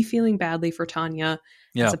me feeling badly for Tanya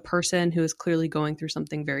as a person who is clearly going through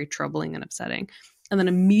something very troubling and upsetting. And then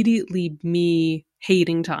immediately me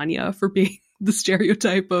hating Tanya for being the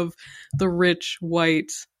stereotype of the rich,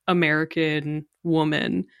 white, American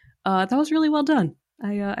woman. That was really well done.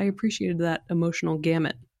 I appreciated that emotional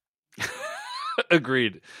gamut.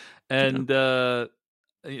 Agreed. And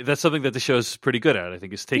that's something that the show's pretty good at, I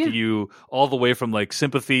think, is taking you all the way from like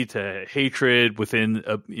sympathy to hatred within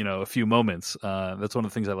a few moments. That's one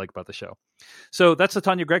of the things I like about the show. So that's the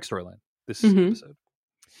Tanya Gregg storyline this episode.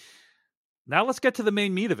 Now let's get to the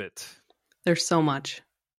main meat of it. There's so much.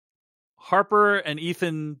 Harper and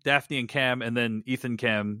Ethan, Daphne and Cam, and then Ethan,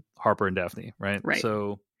 Cam, Harper and Daphne, right? Right.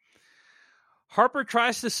 So Harper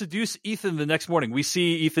tries to seduce Ethan the next morning. We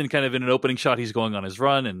see Ethan kind of in an opening shot. He's going on his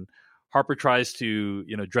run, and Harper tries to,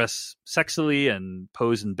 dress sexily and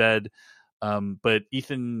pose in bed. But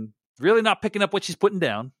Ethan really not picking up what she's putting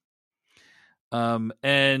down.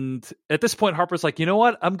 And at this point, Harper's like, you know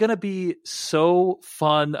what? I'm going to be so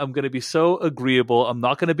fun. I'm going to be so agreeable. I'm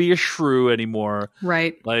not going to be a shrew anymore.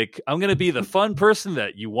 Right. Like, I'm going to be the fun person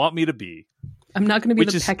that you want me to be. I'm not going to be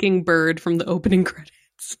the pecking bird from the opening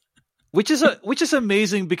credits. Which is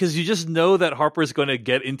amazing, because you just know that Harper's going to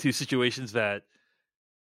get into situations that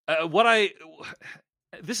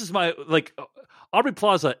this is my, like, Aubrey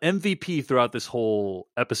Plaza MVP throughout this whole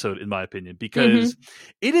episode, in my opinion, because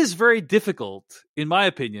it is very difficult, in my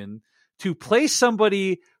opinion, to play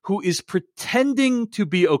somebody who is pretending to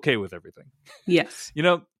be okay with everything. Yes.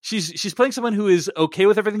 She's playing someone who is okay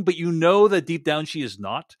with everything, but you know that deep down she is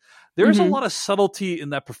not. There's a lot of subtlety in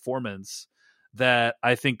that performance that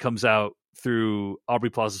I think comes out through Aubrey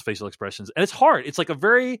Plaza's facial expressions. And it's hard. It's like a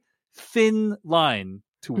very thin line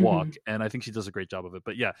to walk, and I think she does a great job of it.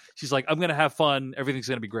 But yeah, she's like, I'm gonna have fun, everything's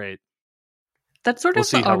gonna be great. That's sort of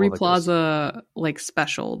the Aubrey Plaza like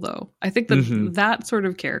special, though. I think that that sort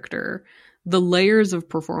of character, the layers of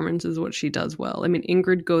performance is what she does well. I mean,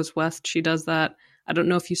 Ingrid Goes West, she does that. I don't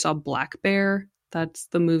know if you saw Black Bear. That's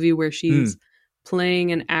the movie where she's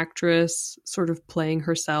playing an actress, sort of playing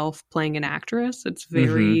herself, playing an actress. It's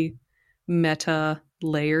very meta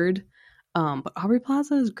layered. But Aubrey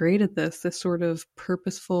Plaza is great at this. This sort of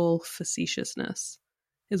purposeful facetiousness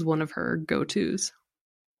is one of her go-tos.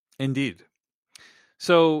 Indeed.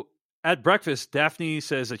 So at breakfast, Daphne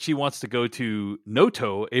says that she wants to go to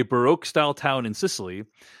Noto, a Baroque-style town in Sicily,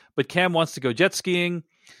 but Cam wants to go jet skiing.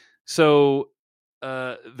 So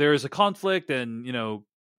there's a conflict, and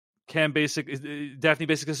Daphne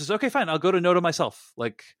basically says, "Okay, fine, I'll go to Noto myself.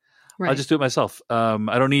 Like, I'll just do it myself.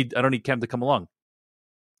 I don't need Cam to come along."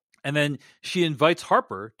 And then she invites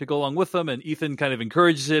Harper to go along with them, and Ethan kind of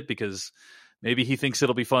encourages it because maybe he thinks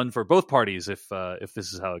it'll be fun for both parties if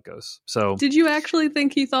this is how it goes. So, did you actually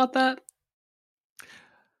think he thought that?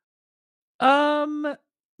 No,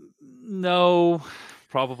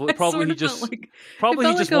 probably he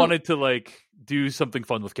just wanted to like do something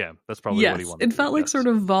fun with Cam. That's probably what he wanted. It felt like sort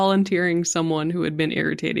of volunteering someone who had been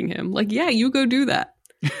irritating him. Like, yeah, you go do that.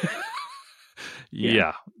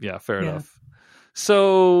 Yeah, fair enough.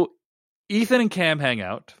 So Ethan and Cam hang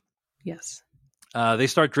out. Yes. They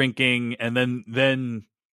start drinking, and then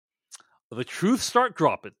the truth start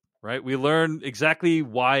dropping, right? We learn exactly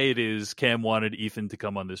why it is Cam wanted Ethan to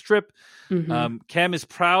come on this trip. Cam is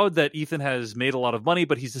proud that Ethan has made a lot of money,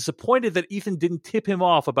 but he's disappointed that Ethan didn't tip him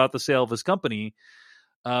off about the sale of his company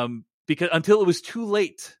because until it was too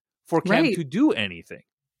late for Cam to do anything.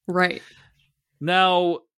 Right.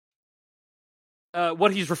 Now,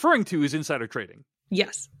 what he's referring to is insider trading.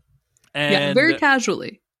 Yes. And very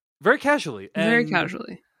casually. Very casually.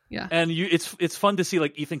 Yeah. And it's fun to see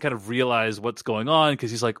like Ethan kind of realize what's going on,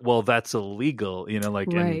 because he's like, well, that's illegal,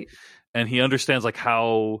 and he understands like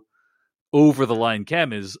how over the line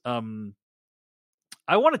Cam is.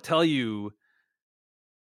 I want to tell you,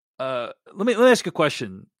 let me ask you a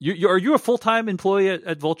question. Are you a full-time employee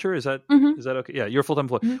at Vulture? Is that okay? Yeah, you're a full-time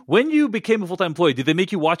employee. When you became a full-time employee, did they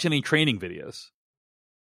make you watch any training videos?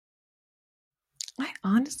 I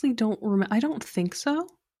honestly don't remember. I don't think so.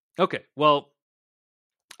 Okay, well,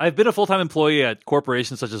 I've been a full-time employee at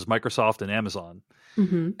corporations such as Microsoft and Amazon,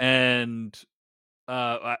 and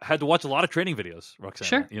I had to watch a lot of training videos,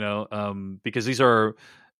 Roxana. Sure. Because these are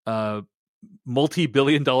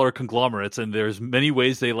multi-billion-dollar conglomerates, and there's many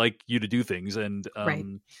ways they like you to do things, and Right.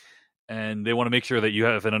 and they want to make sure that you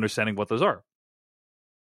have an understanding of what those are.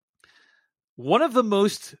 One of the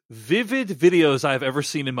most vivid videos I've ever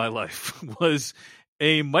seen in my life was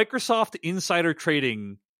a Microsoft insider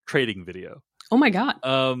trading video. Oh my God.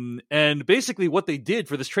 And basically what they did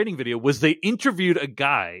for this training video was they interviewed a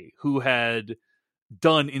guy who had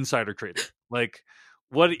done insider trading. Like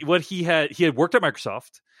what he had worked at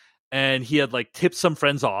Microsoft, and he had like tipped some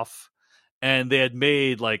friends off, and they had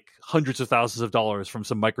made like hundreds of thousands of dollars from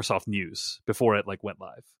some Microsoft news before it like went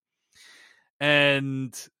live.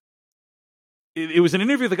 And it was an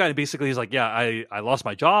interview with the guy, and basically he's like, yeah, I lost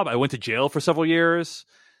my job. I went to jail for several years.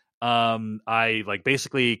 I like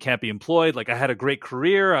basically can't be employed. Like I had a great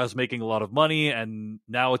career. I was making a lot of money, and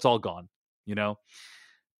now it's all gone, you know?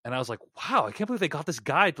 And I was like, wow, I can't believe they got this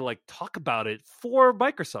guy to like talk about it for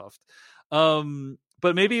Microsoft.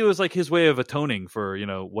 But maybe it was like his way of atoning for, you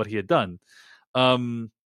know, what he had done. But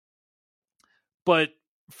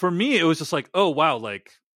for me, it was just like, oh, wow,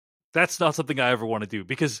 like that's not something I ever want to do,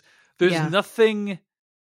 because there's nothing.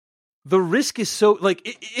 The risk is so like,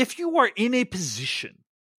 if you are in a position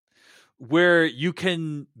where you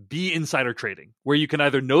can be insider trading, where you can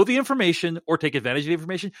either know the information or take advantage of the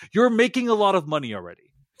information, you're making a lot of money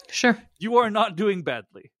already. Sure. You are not doing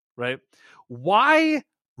badly, right? Why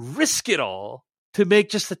risk it all to make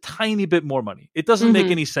just a tiny bit more money? It doesn't make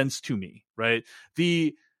any sense to me, right?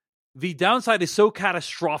 The downside is so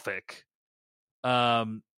catastrophic.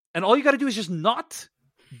 And all you got to do is just not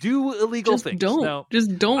do illegal things.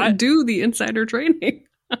 Just don't do the insider trading.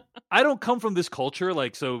 I don't come from this culture,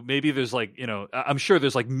 like, so maybe there's like, you know, I'm sure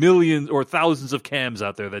there's like millions or thousands of cams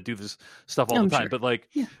out there that do this stuff all the time. Sure. But like,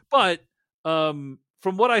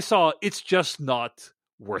 from what I saw, it's just not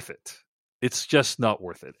worth it. It's just not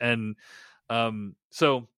worth it. And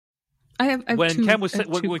so I have when Cam was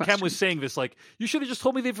saying this, like, you should have just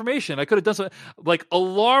told me the information. I could have done something. Like,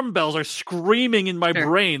 alarm bells are screaming in my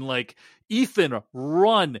brain, like, Ethan,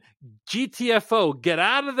 run, GTFO, get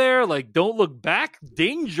out of there. Like, don't look back.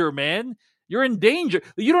 Danger, man. You're in danger.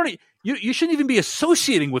 You shouldn't even be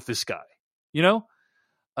associating with this guy, you know?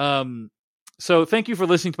 So thank you for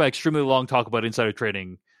listening to my extremely long talk about insider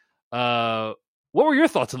trading. What were your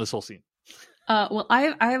thoughts on this whole scene? Well,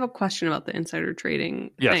 I have a question about the insider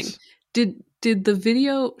trading thing. Did the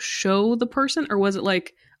video show the person, or was it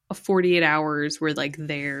like a 48 hours where like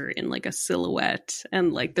they're in like a silhouette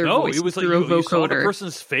and like their voice it was through like a vocoder? You saw the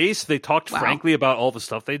person's face. They talked frankly about all the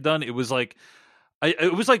stuff they'd done. It was like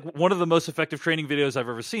it was like one of the most effective training videos I've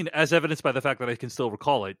ever seen, as evidenced by the fact that I can still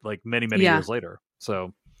recall it like many years later.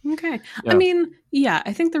 So okay. Yeah. I mean,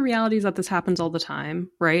 I think the reality is that this happens all the time,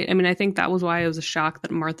 right? I mean, I think that was why it was a shock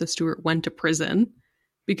that Martha Stewart went to prison,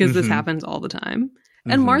 because this happens all the time.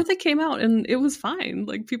 And Martha came out and it was fine.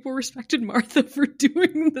 Like, people respected Martha for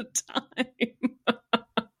doing the time.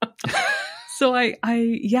 So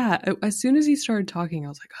as soon as he started talking, I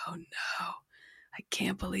was like, oh no, I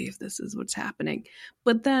can't believe this is what's happening.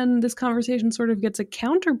 But then this conversation sort of gets a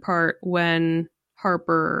counterpart when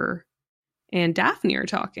Harper and Daphne are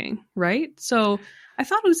talking, right? So I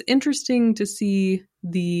thought it was interesting to see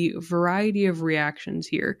the variety of reactions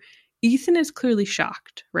here. Ethan is clearly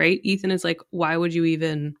shocked, right? Ethan is like, why would you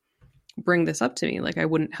even bring this up to me? Like, I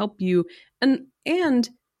wouldn't help you. And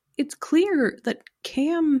it's clear that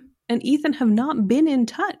Cam and Ethan have not been in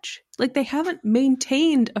touch. Like, they haven't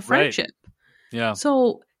maintained a friendship. Right. Yeah.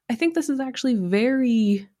 So I think this is actually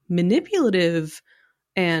very manipulative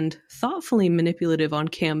and thoughtfully manipulative on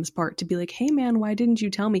Cam's part to be like, hey man, why didn't you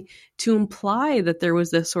tell me? To imply that there was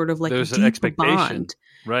this sort of like there's deep an expectation. Bond.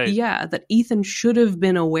 Right. Yeah, that Ethan should have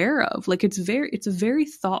been aware of. Like, it's a very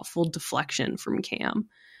thoughtful deflection from Cam.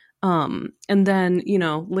 And then, you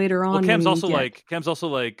know, later on, Cam's also like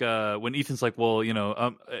when Ethan's like, well, you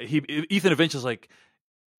know, Ethan eventually like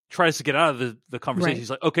tries to get out of the conversation. Right.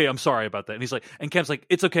 He's like, okay, I'm sorry about that. And he's like, and Cam's like,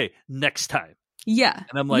 it's okay, next time. Yeah.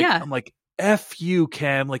 And I'm like, F you,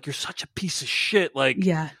 Cam. Like, you're such a piece of shit. Like,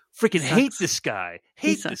 freaking hate this guy.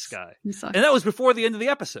 Hate this guy. He sucks. And that was before the end of the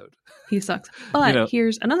episode. He sucks. But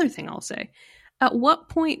here's another thing I'll say. At what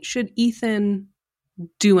point should Ethan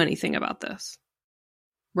do anything about this?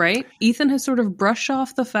 Right? Ethan has sort of brushed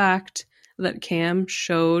off the fact that Cam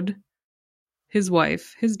showed his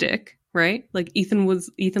wife his dick, right? Like,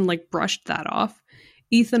 Ethan like brushed that off.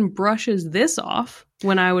 Ethan brushes this off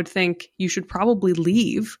when I would think you should probably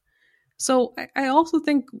leave. So I also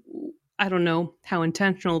think, I don't know how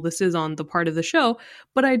intentional this is on the part of the show,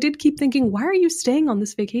 but I did keep thinking, why are you staying on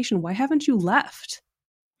this vacation? Why haven't you left?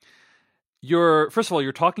 First of all,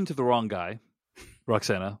 you're talking to the wrong guy,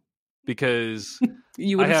 Roxana, because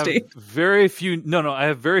You would I have have stayed. very few. No, I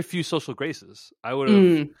have very few social graces. I would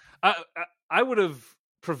have. I would have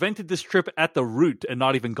prevented this trip at the root and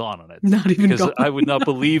not even gone on it. Not even because gone. I would not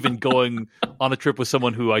believe in going on a trip with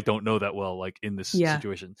someone who I don't know that well, like in this Yeah.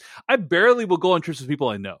 situation. I barely will go on trips with people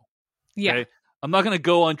I know. Yeah. Okay? I'm not going to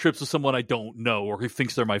go on trips with someone I don't know or who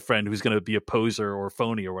thinks they're my friend who's going to be a poser or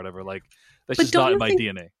phony or whatever. Like that's But just don't not you in my think-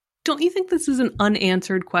 DNA. Don't you think this is an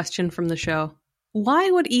unanswered question from the show?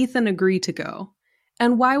 Why would Ethan agree to go?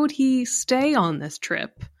 And why would he stay on this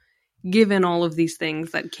trip, given all of these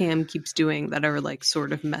things that Cam keeps doing that are like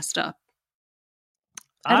sort of messed up?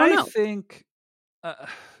 I don't know. think,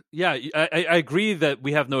 yeah, I agree that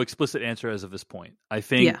we have no explicit answer as of this point. I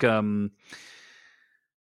think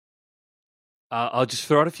I'll just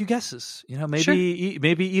throw out a few guesses. You know, maybe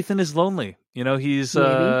maybe Ethan is lonely. You know, he's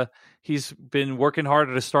been working hard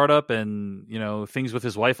at a startup, and you know things with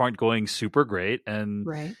his wife aren't going super great, and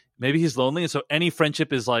Right. maybe he's lonely, and so any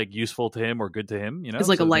friendship is like useful to him or good to him. You know, It's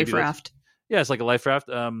like so a life maybe that's- raft. Yeah, it's like a life raft.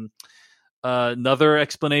 Another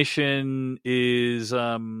explanation is,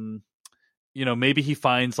 you know, maybe he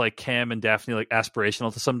finds like Cam and Daphne like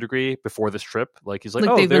aspirational to some degree before this trip. Like he's like,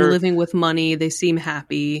 Like oh, they've been they're living with money. They seem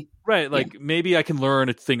happy. right. Like maybe I can learn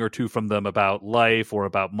a thing or two from them about life or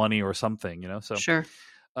about money or something. You know, so Sure.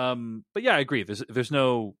 but yeah, I agree. There's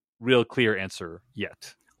no real clear answer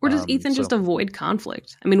yet. Or does Ethan so- just avoid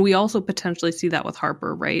conflict? I mean, we also potentially see that with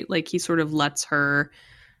Harper, right? Like he sort of lets her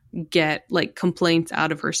get like complaints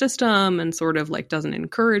out of her system and sort of like doesn't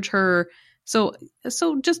encourage her. So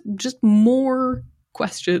just more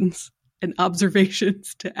questions and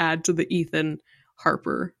observations to add to the Ethan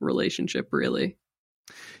Harper relationship, really.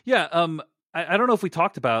 Yeah. I don't know if we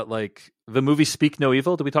talked about like the movie Speak No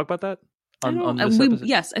Evil. Did we talk about that? On this episode?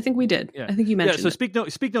 Yes, I think we did. Yeah. I think you mentioned so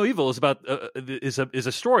it. Speak No Evil is about is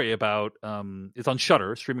a story about it's on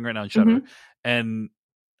Shudder, streaming right now on Shudder, and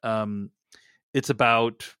it's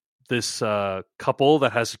about this couple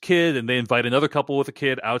that has a kid, and they invite another couple with a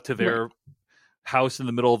kid out to their house in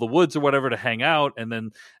the middle of the woods or whatever to hang out, and then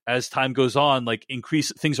as time goes on, like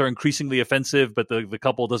things are increasingly offensive, but the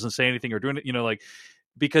couple doesn't say anything or do it, you know, like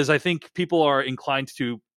because I think people are inclined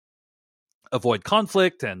to avoid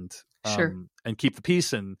conflict and and keep the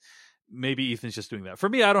peace, and maybe Ethan's just doing that. For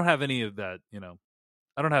me, I don't have any of that, you know.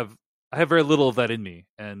 I have very little of that in me,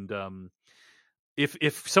 and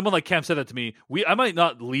if someone like Cam said that to me, I might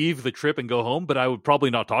not leave the trip and go home, but I would probably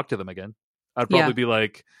not talk to them again. I'd probably be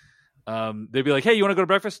like, they'd be like, "Hey, you want to go to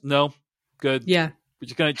breakfast?" No, good. Yeah, we're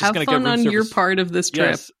just gonna have get fun room on service. your part of this trip.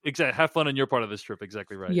 Yes, exactly. Have fun on your part of this trip.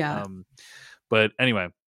 Exactly right. Yeah. But anyway,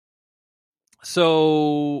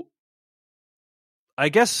 so I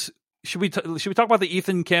guess should we talk about the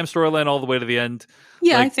Ethan Cam storyline all the way to the end?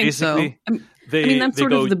 Yeah, Like, I think so. basically, I mean, that's they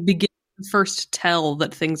sort go- of the beginning, first tell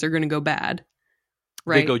that things are going to go bad,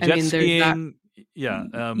 right? They go jet I mean, skiing. Yeah.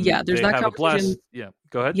 There's they that have a conversation. blast. Yeah.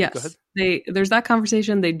 Go ahead. Yes, Go ahead. there's that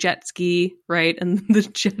conversation. They jet ski, right? And the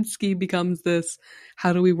jet ski becomes this: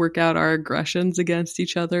 how do we work out our aggressions against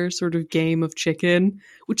each other? Sort of game of chicken,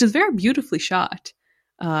 which is very beautifully shot.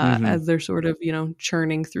 As they're sort of, you know,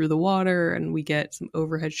 churning through the water, and we get some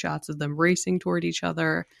overhead shots of them racing toward each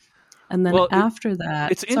other. And then after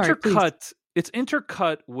that, it's intercut. It's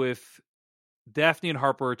intercut with Daphne and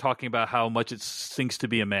Harper talking about how much it stinks to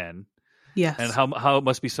be a man. Yes. And how it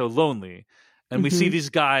must be so lonely. And we see these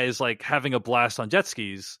guys like having a blast on jet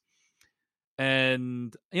skis.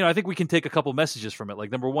 And, you know, I think we can take a couple messages from it.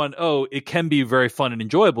 Like, number one, it can be very fun and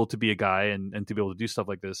enjoyable to be a guy and to be able to do stuff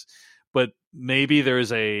like this. But maybe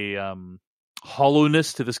there's a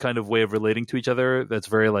hollowness to this kind of way of relating to each other that's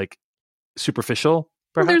very like superficial. Well,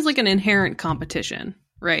 Perhaps. there's like an inherent competition,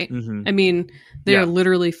 right? Mm-hmm. I mean, they're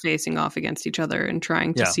literally facing off against each other and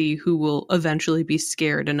trying to see who will eventually be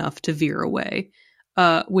scared enough to veer away,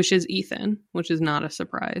 which is Ethan, which is not a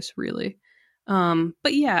surprise, really.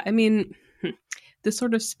 But yeah, I mean, this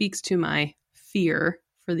sort of speaks to my fear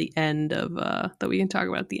for the end of that we can talk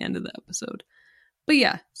about at the end of the episode. But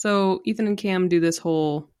yeah, so Ethan and Cam do this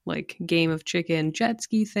whole like game of chicken jet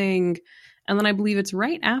ski thing, and then I believe it's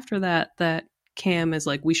right after that Cam is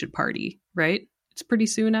like, we should party, right? It's pretty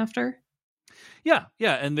soon after. Yeah,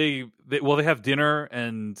 and they have dinner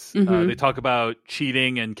and they talk about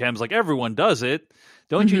cheating, and Cam's like, everyone does it,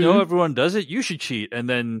 Don't you know everyone does it? You should cheat. And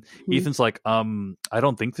then Ethan's like, I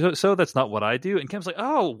don't think so. That's not what I do. And Cam's like,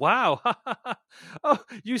 oh, wow. Oh,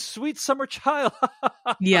 you sweet summer child.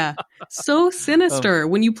 Yeah. So sinister.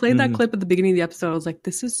 When you played that clip at the beginning of the episode, I was like,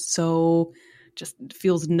 this is so just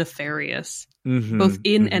feels nefarious, both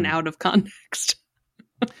in and out of context.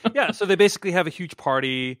 Yeah. So they basically have a huge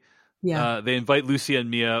party. Yeah. They invite Lucia and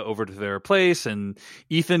Mia over to their place, and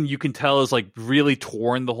Ethan, you can tell, is like really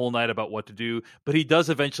torn the whole night about what to do, but he does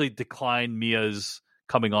eventually decline Mia's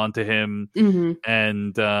coming on to him.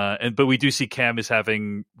 But we do see Cam is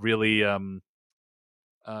having really a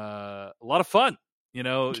lot of fun,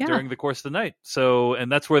 during the course of the night. So,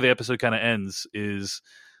 and that's where the episode kind of ends, is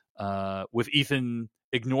with Ethan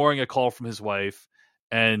ignoring a call from his wife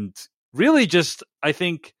and really just, I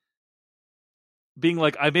think, being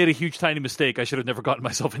like, I made a huge tiny mistake. I should have never gotten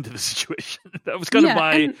myself into this situation. That was kind of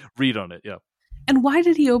my read on it. Yeah. And why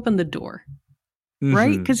did he open the door?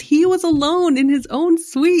 Right? Because he was alone in his own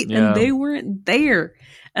suite and they weren't there.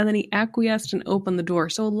 And then he acquiesced and opened the door.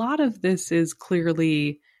 So a lot of this is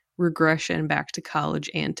clearly regression back to college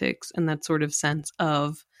antics and that sort of sense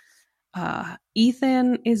of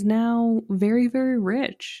Ethan is now very, very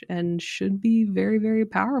rich and should be very, very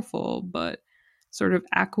powerful, but sort of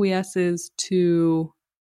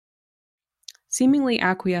seemingly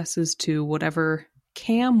acquiesces to whatever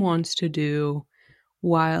Cam wants to do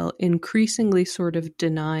while increasingly sort of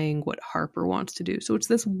denying what Harper wants to do. So it's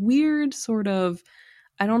this weird sort of,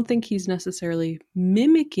 I don't think he's necessarily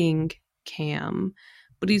mimicking Cam,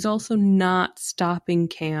 but he's also not stopping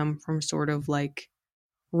Cam from sort of like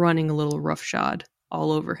running a little roughshod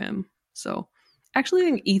all over him. So actually I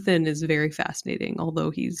think Ethan is very fascinating,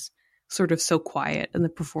 although he's sort of so quiet and the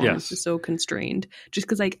performance is so constrained, just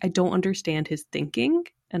because I don't understand his thinking,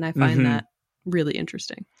 and I find that really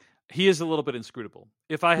interesting. He is a little bit inscrutable.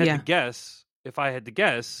 If I had to guess,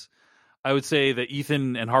 I would say that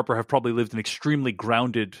Ethan and Harper have probably lived an extremely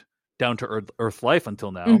grounded, down to earth life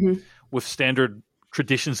until now, with standard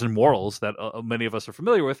traditions and morals that many of us are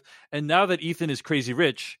familiar with. And now that Ethan is crazy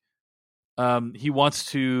rich, he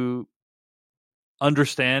wants to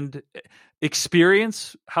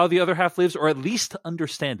experience how the other half lives, or at least to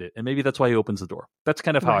understand it. And maybe that's why he opens the door. That's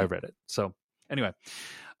kind of how I read it. So anyway,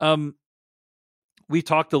 we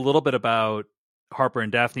talked a little bit about Harper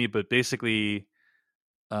and Daphne, but basically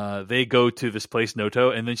they go to this place, Noto,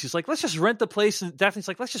 and then she's like, let's just rent the place. And Daphne's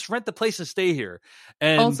like, let's just rent the place and stay here.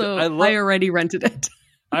 And also, I already rented it.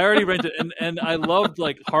 I already rented it. And I loved,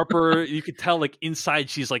 like, Harper, you could tell, like, inside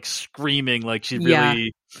she's like screaming, like she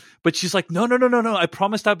really, but she's like, no, I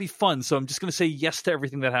promised that'd be fun. So I'm just going to say yes to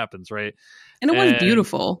everything that happens. Right. And it was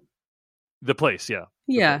beautiful. The place. Yeah.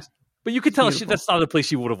 Yeah. Place. But you could tell that's not a place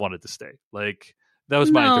she would have wanted to stay. Like, that was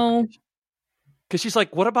my interpretation. Because she's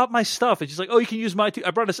like, what about my stuff? And she's like, oh, you can use my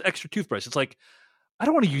I brought this extra toothbrush. It's like, I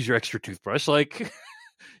don't want to use your extra toothbrush. Like,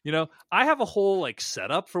 I have a whole, like,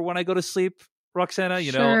 setup for when I go to sleep, Roxana.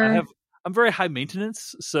 I'm very high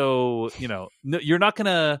maintenance. So, you're not going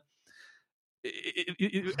to,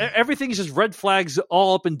 everything is just red flags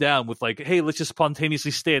all up and down with, like, hey, let's just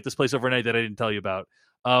spontaneously stay at this place overnight that I didn't tell you about.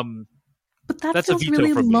 But that feels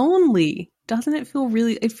really lonely. Doesn't it feel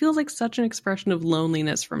really, it feels like such an expression of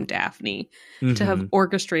loneliness from Daphne to have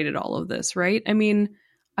orchestrated all of this, right? I mean,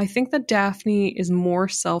 I think that Daphne is more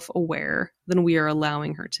self-aware than we are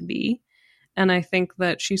allowing her to be. And I think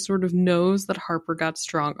that she sort of knows that Harper got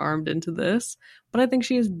strong-armed into this, but I think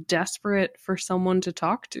she is desperate for someone to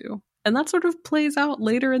talk to. And that sort of plays out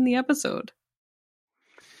later in the episode.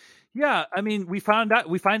 Yeah, I mean, we find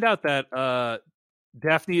out that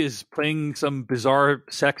Daphne is playing some bizarre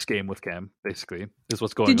sex game with Cam, basically, is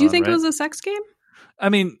what's going on. Did you think it was a sex game? I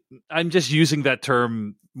mean, I'm just using that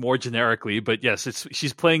term more generically, but yes,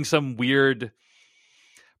 she's playing some weird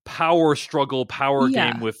power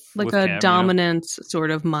game with a Cam, dominance sort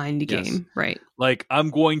of mind game, right? Like,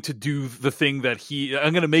 I'm going to do the thing that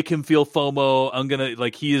I'm going to make him feel FOMO. I'm going to,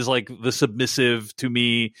 like, he is like the submissive to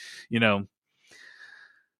me,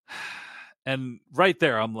 And right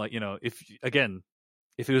there, I'm like,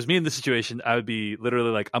 if it was me in this situation, I would be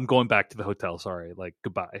literally like, I'm going back to the hotel. Sorry. Like,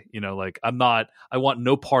 goodbye. Like, I want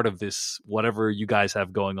no part of this, whatever you guys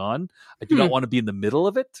have going on. I do not want to be in the middle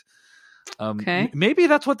of it. Okay. Maybe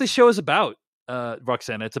that's what this show is about,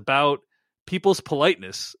 Roxana. It's about people's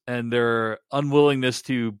politeness and their unwillingness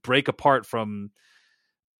to break apart from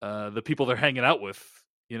the people they're hanging out with,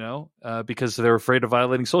 because they're afraid of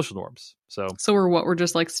violating social norms. So we're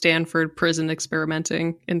just like Stanford prison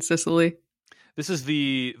experimenting in Sicily. This is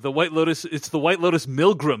the White Lotus. It's the White Lotus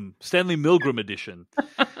Milgram, Stanley Milgram edition.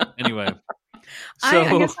 Anyway.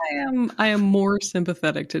 I guess I am more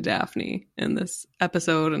sympathetic to Daphne in this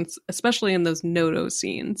episode, and especially in those Noto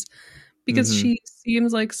scenes, because she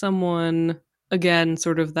seems like someone, again,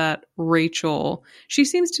 sort of that Rachel. She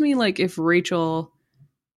seems to me like if Rachel,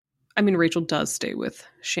 I mean, Rachel does stay with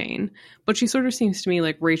Shane, but she sort of seems to me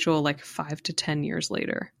like Rachel, like 5 to 10 years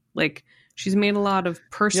later. Like, she's made a lot of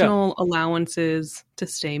personal allowances to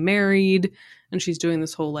stay married, and she's doing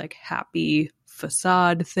this whole like happy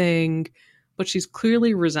facade thing, but she's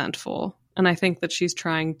clearly resentful. And I think that she's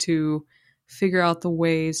trying to figure out the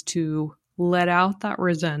ways to let out that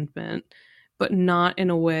resentment, but not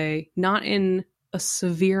in a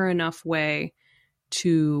severe enough way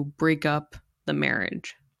to break up the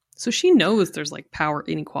marriage. So she knows there's like power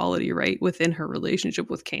inequality, right, within her relationship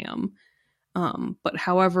with Cam. But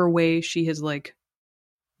however way she has like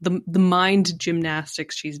the mind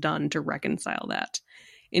gymnastics she's done to reconcile that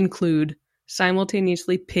include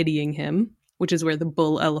simultaneously pitying him, which is where the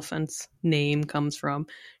bull elephant's name comes from.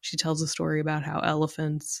 She tells a story about how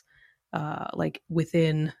elephants, like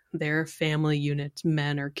within their family units,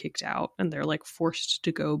 men are kicked out and they're like forced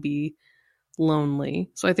to go be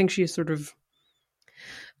lonely. So I think she sort of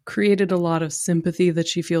created a lot of sympathy that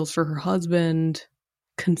she feels for her husband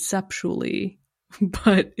conceptually,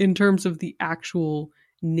 but in terms of the actual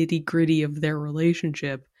nitty gritty of their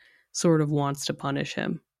relationship, sort of wants to punish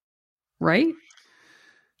him. Right?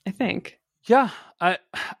 I think. Yeah, I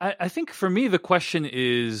think for me the question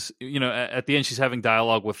is, you know, at the end she's having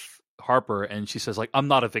dialogue with Harper and she says like, I'm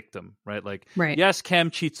not a victim, right? Like, yes,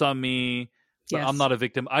 Cam cheats on me, but I'm not a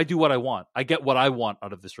victim. I do what I want. I get what I want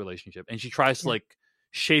out of this relationship. And she tries to like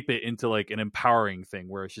shape it into like an empowering thing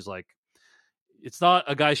where she's like, it's not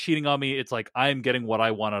a guy's cheating on me. It's like, I'm getting what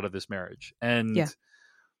I want out of this marriage. And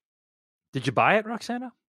did you buy it,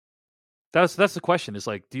 Roxana? That's the question. Is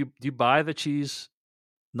like, do you buy that she's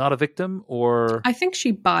not a victim, or I think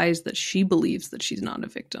she buys that she believes that she's not a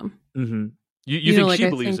victim. Mm-hmm. You think she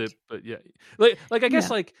believes it, but I guess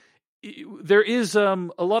like there is a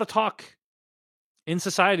lot of talk in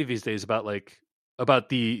society these days about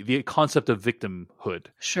the concept of victimhood.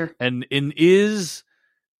 Sure. And is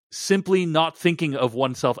simply not thinking of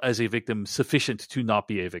oneself as a victim sufficient to not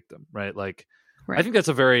be a victim, right? Like, I think that's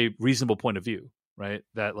a very reasonable point of view, right?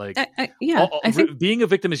 That like, I think being a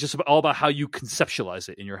victim is just all about how you conceptualize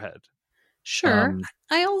it in your head. Sure.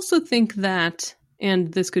 I also think that,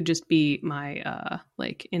 and this could just be my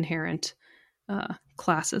like inherent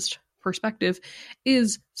classist perspective,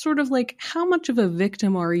 is sort of like, how much of a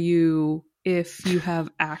victim are you if you have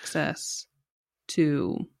access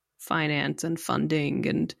to finance and funding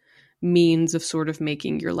and means of sort of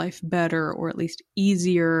making your life better or at least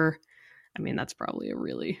easier? I mean, that's probably a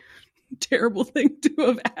really terrible thing to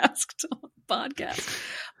have asked on a podcast.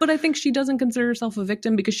 But I think she doesn't consider herself a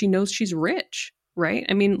victim because she knows she's rich, right?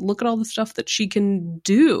 I mean, look at all the stuff that she can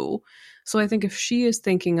do. So I think if she is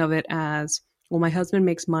thinking of it as, well, my husband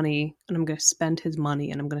makes money and I'm going to spend his money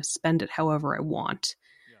and I'm going to spend it however I want,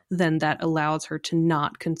 then that allows her to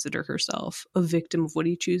not consider herself a victim of what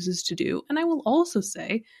he chooses to do. And I will also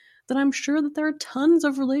say that I'm sure that there are tons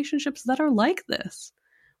of relationships that are like this,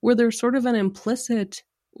 where there's sort of an implicit,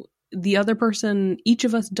 the other person, each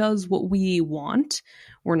of us does what we want.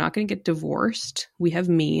 We're not going to get divorced. We have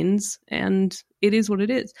means, and it is what it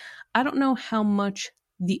is. I don't know how much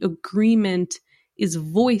the agreement is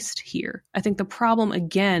voiced here. I think the problem,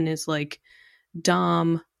 again, is like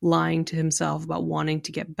Dom lying to himself about wanting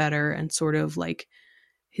to get better and sort of like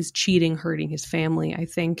his cheating hurting his family. I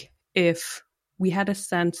think if we had a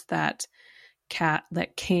sense that Cam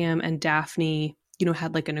and Daphne, you know,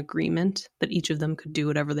 had like an agreement that each of them could do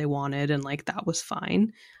whatever they wanted and like that was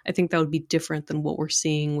fine, I think that would be different than what we're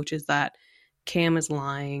seeing, which is that Cam is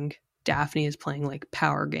lying, Daphne is playing like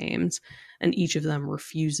power games, and each of them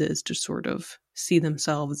refuses to sort of see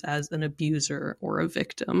themselves as an abuser or a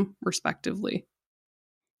victim, respectively.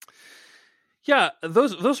 Yeah,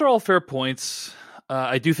 those are all fair points.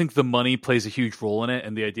 I do think the money plays a huge role in it,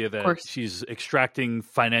 and the idea that she's extracting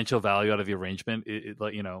financial value out of the arrangement, it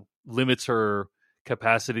you know, limits her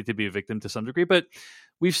capacity to be a victim to some degree. But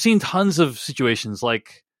we've seen tons of situations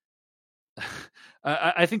like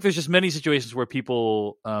I think there's just many situations where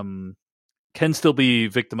people can still be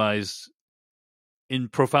victimized in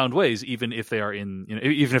profound ways, even if they are even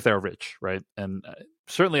if they are rich, right? And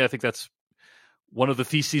certainly, I think that's one of the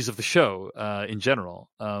theses of the show in general.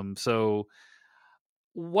 So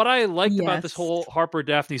what I liked about this whole Harper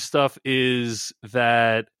Daphne stuff is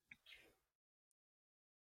that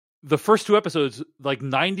the first two episodes, like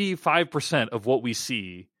 95% of what we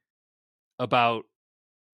see about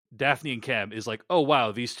Daphne and Cam is like, oh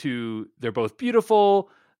wow, these two, they're both beautiful,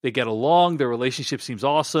 They get along. Their relationship seems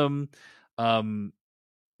awesome. Who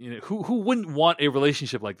wouldn't want a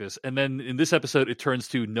relationship like this? And then in this episode, it turns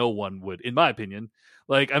to no one would, in my opinion.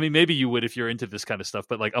 Like, I mean, maybe you would if you're into this kind of stuff,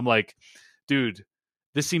 but like, I'm like, dude,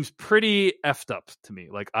 this seems pretty effed up to me.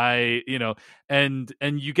 Like, and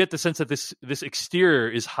you get the sense that this exterior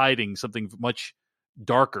is hiding something much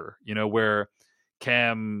darker, where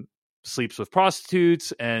Cam sleeps with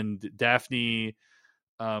prostitutes and Daphne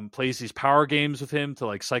plays these power games with him to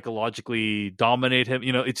like psychologically dominate him.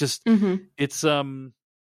 It's just, it's,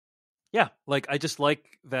 yeah, like I just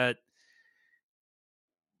like that.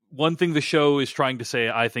 One thing the show is trying to say,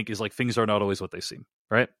 I think, is like things are not always what they seem,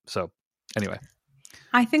 right? So anyway.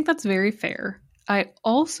 I think that's very fair. I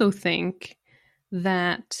also think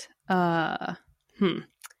that, how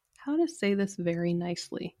to say this very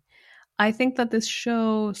nicely? I think that this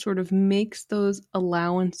show sort of makes those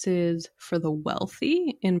allowances for the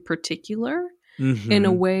wealthy in particular in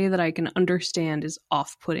a way that I can understand is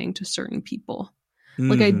off-putting to certain people.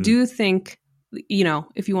 Like, I do think,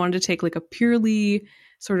 if you wanted to take like a purely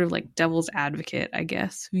sort of like devil's advocate, I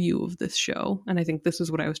guess, view of this show, and I think this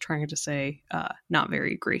is what I was trying to say, not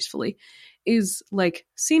very gracefully, is like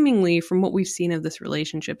seemingly from what we've seen of this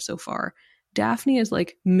relationship so far, Daphne is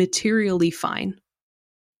like materially fine.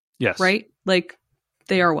 Yes. Right? Like,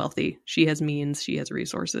 they are wealthy. She has means. She has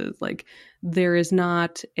resources. Like, there is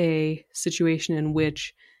not a situation in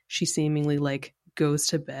which she seemingly like goes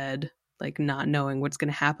to bed like not knowing what's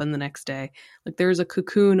going to happen the next day. Like, there's a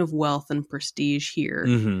cocoon of wealth and prestige here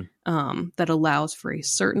that allows for a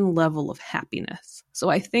certain level of happiness. So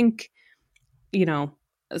I think,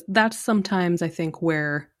 that's sometimes I think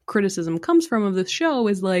where criticism comes from of this show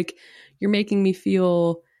is like, you're making me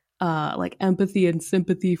feel like empathy and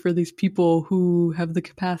sympathy for these people who have the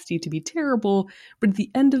capacity to be terrible. But at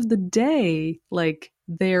the end of the day, like,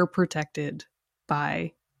 they're protected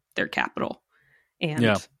by their capital.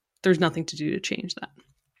 And there's nothing to do to change that.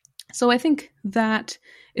 So I think that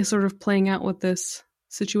is sort of playing out with this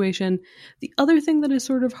situation. The other thing that is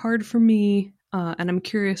sort of hard for me, and I'm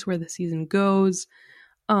curious where the season goes,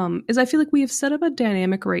 is I feel like we have set up a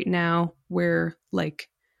dynamic right now where like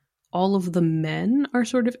all of the men are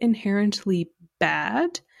sort of inherently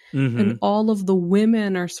bad and all of the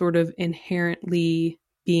women are sort of inherently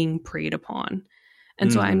being preyed upon.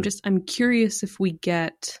 And so I'm curious if we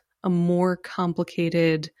get a more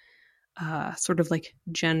complicated sort of like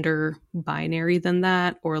gender binary than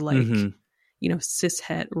that, or like,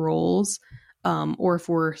 cishet roles. Or if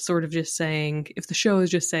we're sort of just saying, if the show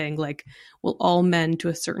is just saying like, well, all men to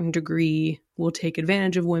a certain degree will take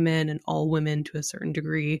advantage of women and all women to a certain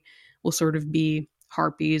degree will sort of be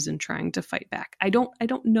harpies and trying to fight back. I don't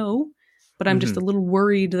know, but I'm just a little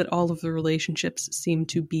worried that all of the relationships seem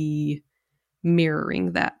to be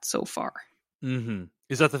mirroring that so far.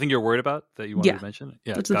 Is that the thing you're worried about that you wanted to mention?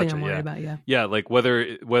 Yeah, that's the thing I'm worried about. Yeah. Yeah. Like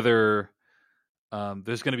whether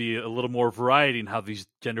there's going to be a little more variety in how these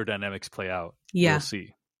gender dynamics play out. Yeah. We'll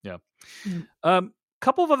see. Yeah.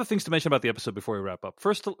 Couple of other things to mention about the episode before we wrap up.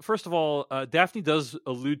 First of all, Daphne does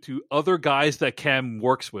allude to other guys that Cam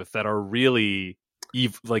works with that are really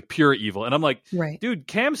like pure evil. And I'm like, dude,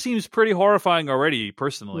 Cam seems pretty horrifying already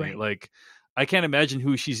personally. Right. Like, I can't imagine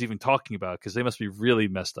who she's even talking about because they must be really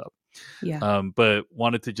messed up. Yeah. But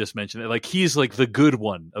wanted to just mention it. Like, he's like the good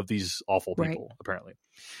one of these awful people, apparently.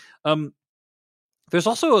 There's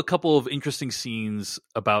also a couple of interesting scenes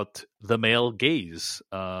about the male gaze.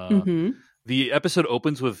 The episode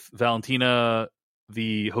opens with Valentina,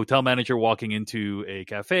 the hotel manager, walking into a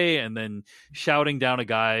cafe and then shouting down a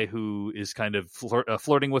guy who is kind of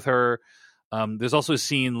flirting with her. There's also a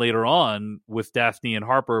scene later on with Daphne and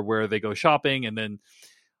Harper where they go shopping, and then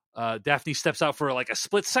Daphne steps out for like a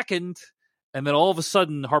split second, and then all of a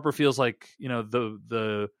sudden Harper feels like,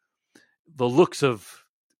 the looks of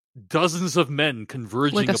dozens of men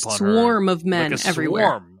converging like a upon swarm her. Of men like a everywhere.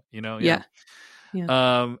 Swarm, Yeah.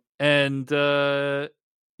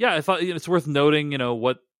 I thought it's worth noting,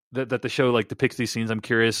 what that the show like depicts these scenes. I'm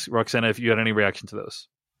curious, Roxana, if you had any reaction to those.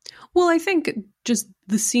 Well, I think just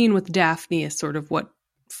the scene with Daphne is sort of what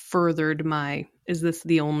furthered is this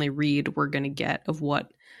the only read we're going to get of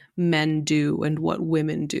what men do and what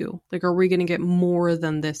women do? Like, are we going to get more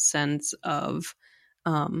than this sense of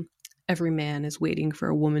every man is waiting for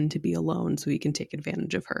a woman to be alone so he can take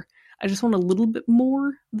advantage of her? I just want a little bit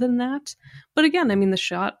more than that. But again, I mean,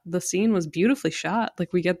 the scene was beautifully shot.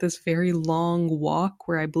 Like, we get this very long walk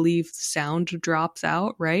where I believe sound drops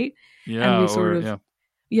out, right? Yeah. And we sort of,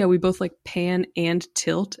 we both like pan and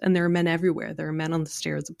tilt, and there are men everywhere. There are men on the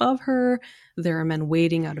stairs above her. There are men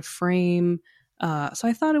waiting out of frame. So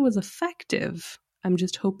I thought it was effective. I'm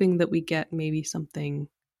just hoping that we get maybe something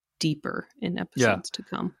deeper in episodes to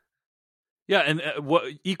come. Yeah, and what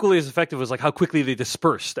equally as effective was like how quickly they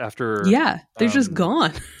dispersed after. Yeah, they're just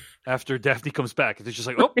gone. After Daphne comes back, it's just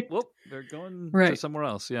like, oh, well, they're going to somewhere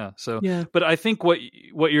else. Yeah. So, but I think what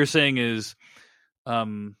you're saying is,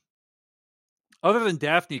 other than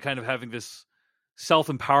Daphne kind of having this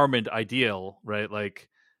self-empowerment ideal, right? Like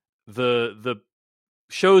the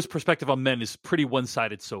show's perspective on men is pretty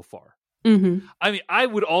one-sided so far. Mm-hmm. I mean, I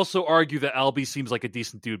would also argue that Albie seems like a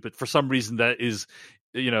decent dude, but for some reason that is,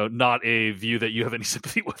 not a view that you have any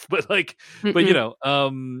sympathy with. But like, but yeah.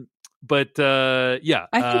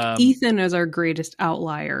 I think Ethan is our greatest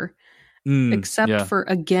outlier, except for,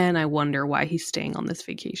 again, I wonder why he's staying on this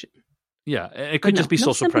vacation. Yeah, it could just be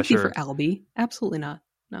social pressure. For Albie, absolutely not.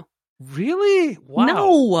 No. Really?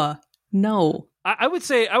 Wow. No. I would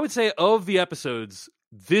say of the episodes,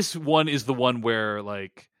 this one is the one where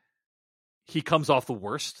like he comes off the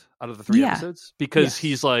worst out of the 3 episodes because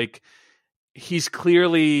he's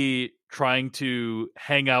clearly trying to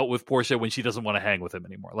hang out with Portia when she doesn't want to hang with him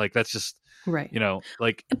anymore. Like that's just right.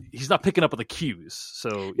 Like he's not picking up on the cues.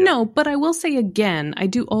 So no, but I will say again, I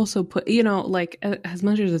do also put, like as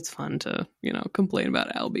much as it's fun to, complain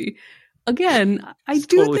about Albie. Again, I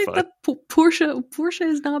do totally think fine. That Portia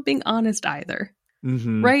is not being honest either.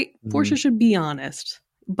 Mm-hmm. Right? Mm-hmm. Portia should be honest.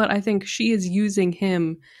 But I think she is using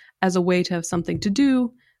him as a way to have something to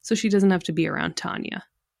do so she doesn't have to be around Tanya.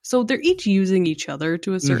 So they're each using each other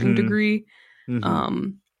to a certain degree. Mm-hmm.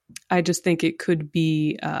 I just think it could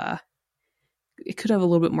be, it could have a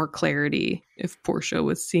little bit more clarity if Portia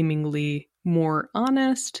was seemingly more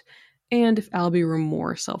honest and if Albie were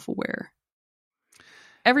more self-aware.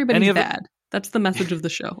 Everybody's bad. That's the message of the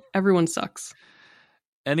show. Everyone sucks.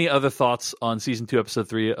 Any other thoughts on season 2, episode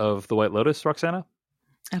 3 of The White Lotus, Roxana?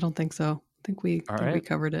 I don't think so. I think we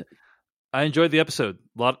covered it. I enjoyed the episode.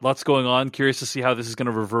 Lots going on. Curious to see how this is going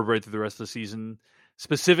to reverberate through the rest of the season.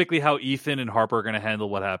 Specifically, how Ethan and Harper are going to handle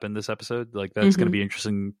what happened this episode. Like that's going to be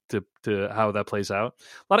interesting to how that plays out.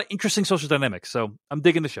 A lot of interesting social dynamics. So I'm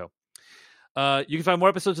digging the show. You can find more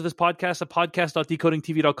episodes of this podcast at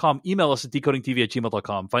podcast.decodingtv.com. Email us at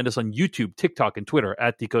decodingtv@gmail.com. Find us on YouTube, TikTok, and Twitter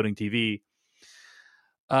at decodingtv.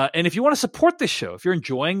 And if you want to support this show, if you're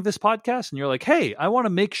enjoying this podcast and you're like, hey, I want to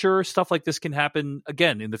make sure stuff like this can happen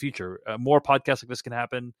again in the future, more podcasts like this can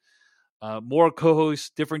happen, more co-hosts,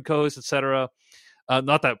 different co-hosts, etc.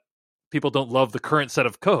 Not that people don't love the current set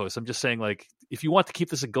of co-hosts. I'm just saying, like, if you want to keep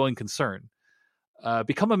this a going concern,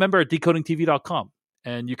 become a member at decodingtv.com.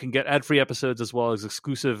 And you can get ad-free episodes as well as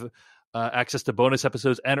exclusive access to bonus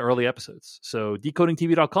episodes and early episodes. So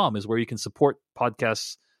decodingtv.com is where you can support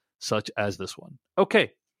podcasts such as this one.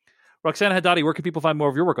 Okay. Roxana Haddadi, where can people find more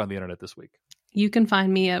of your work on the internet this week? You can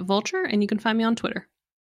find me at Vulture, and you can find me on Twitter.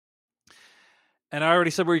 And I already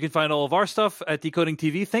said where you can find all of our stuff at Decoding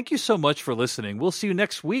TV. Thank you so much for listening. We'll see you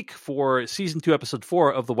next week for season 2, episode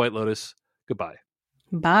 4 of The White Lotus. Goodbye.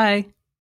 Bye.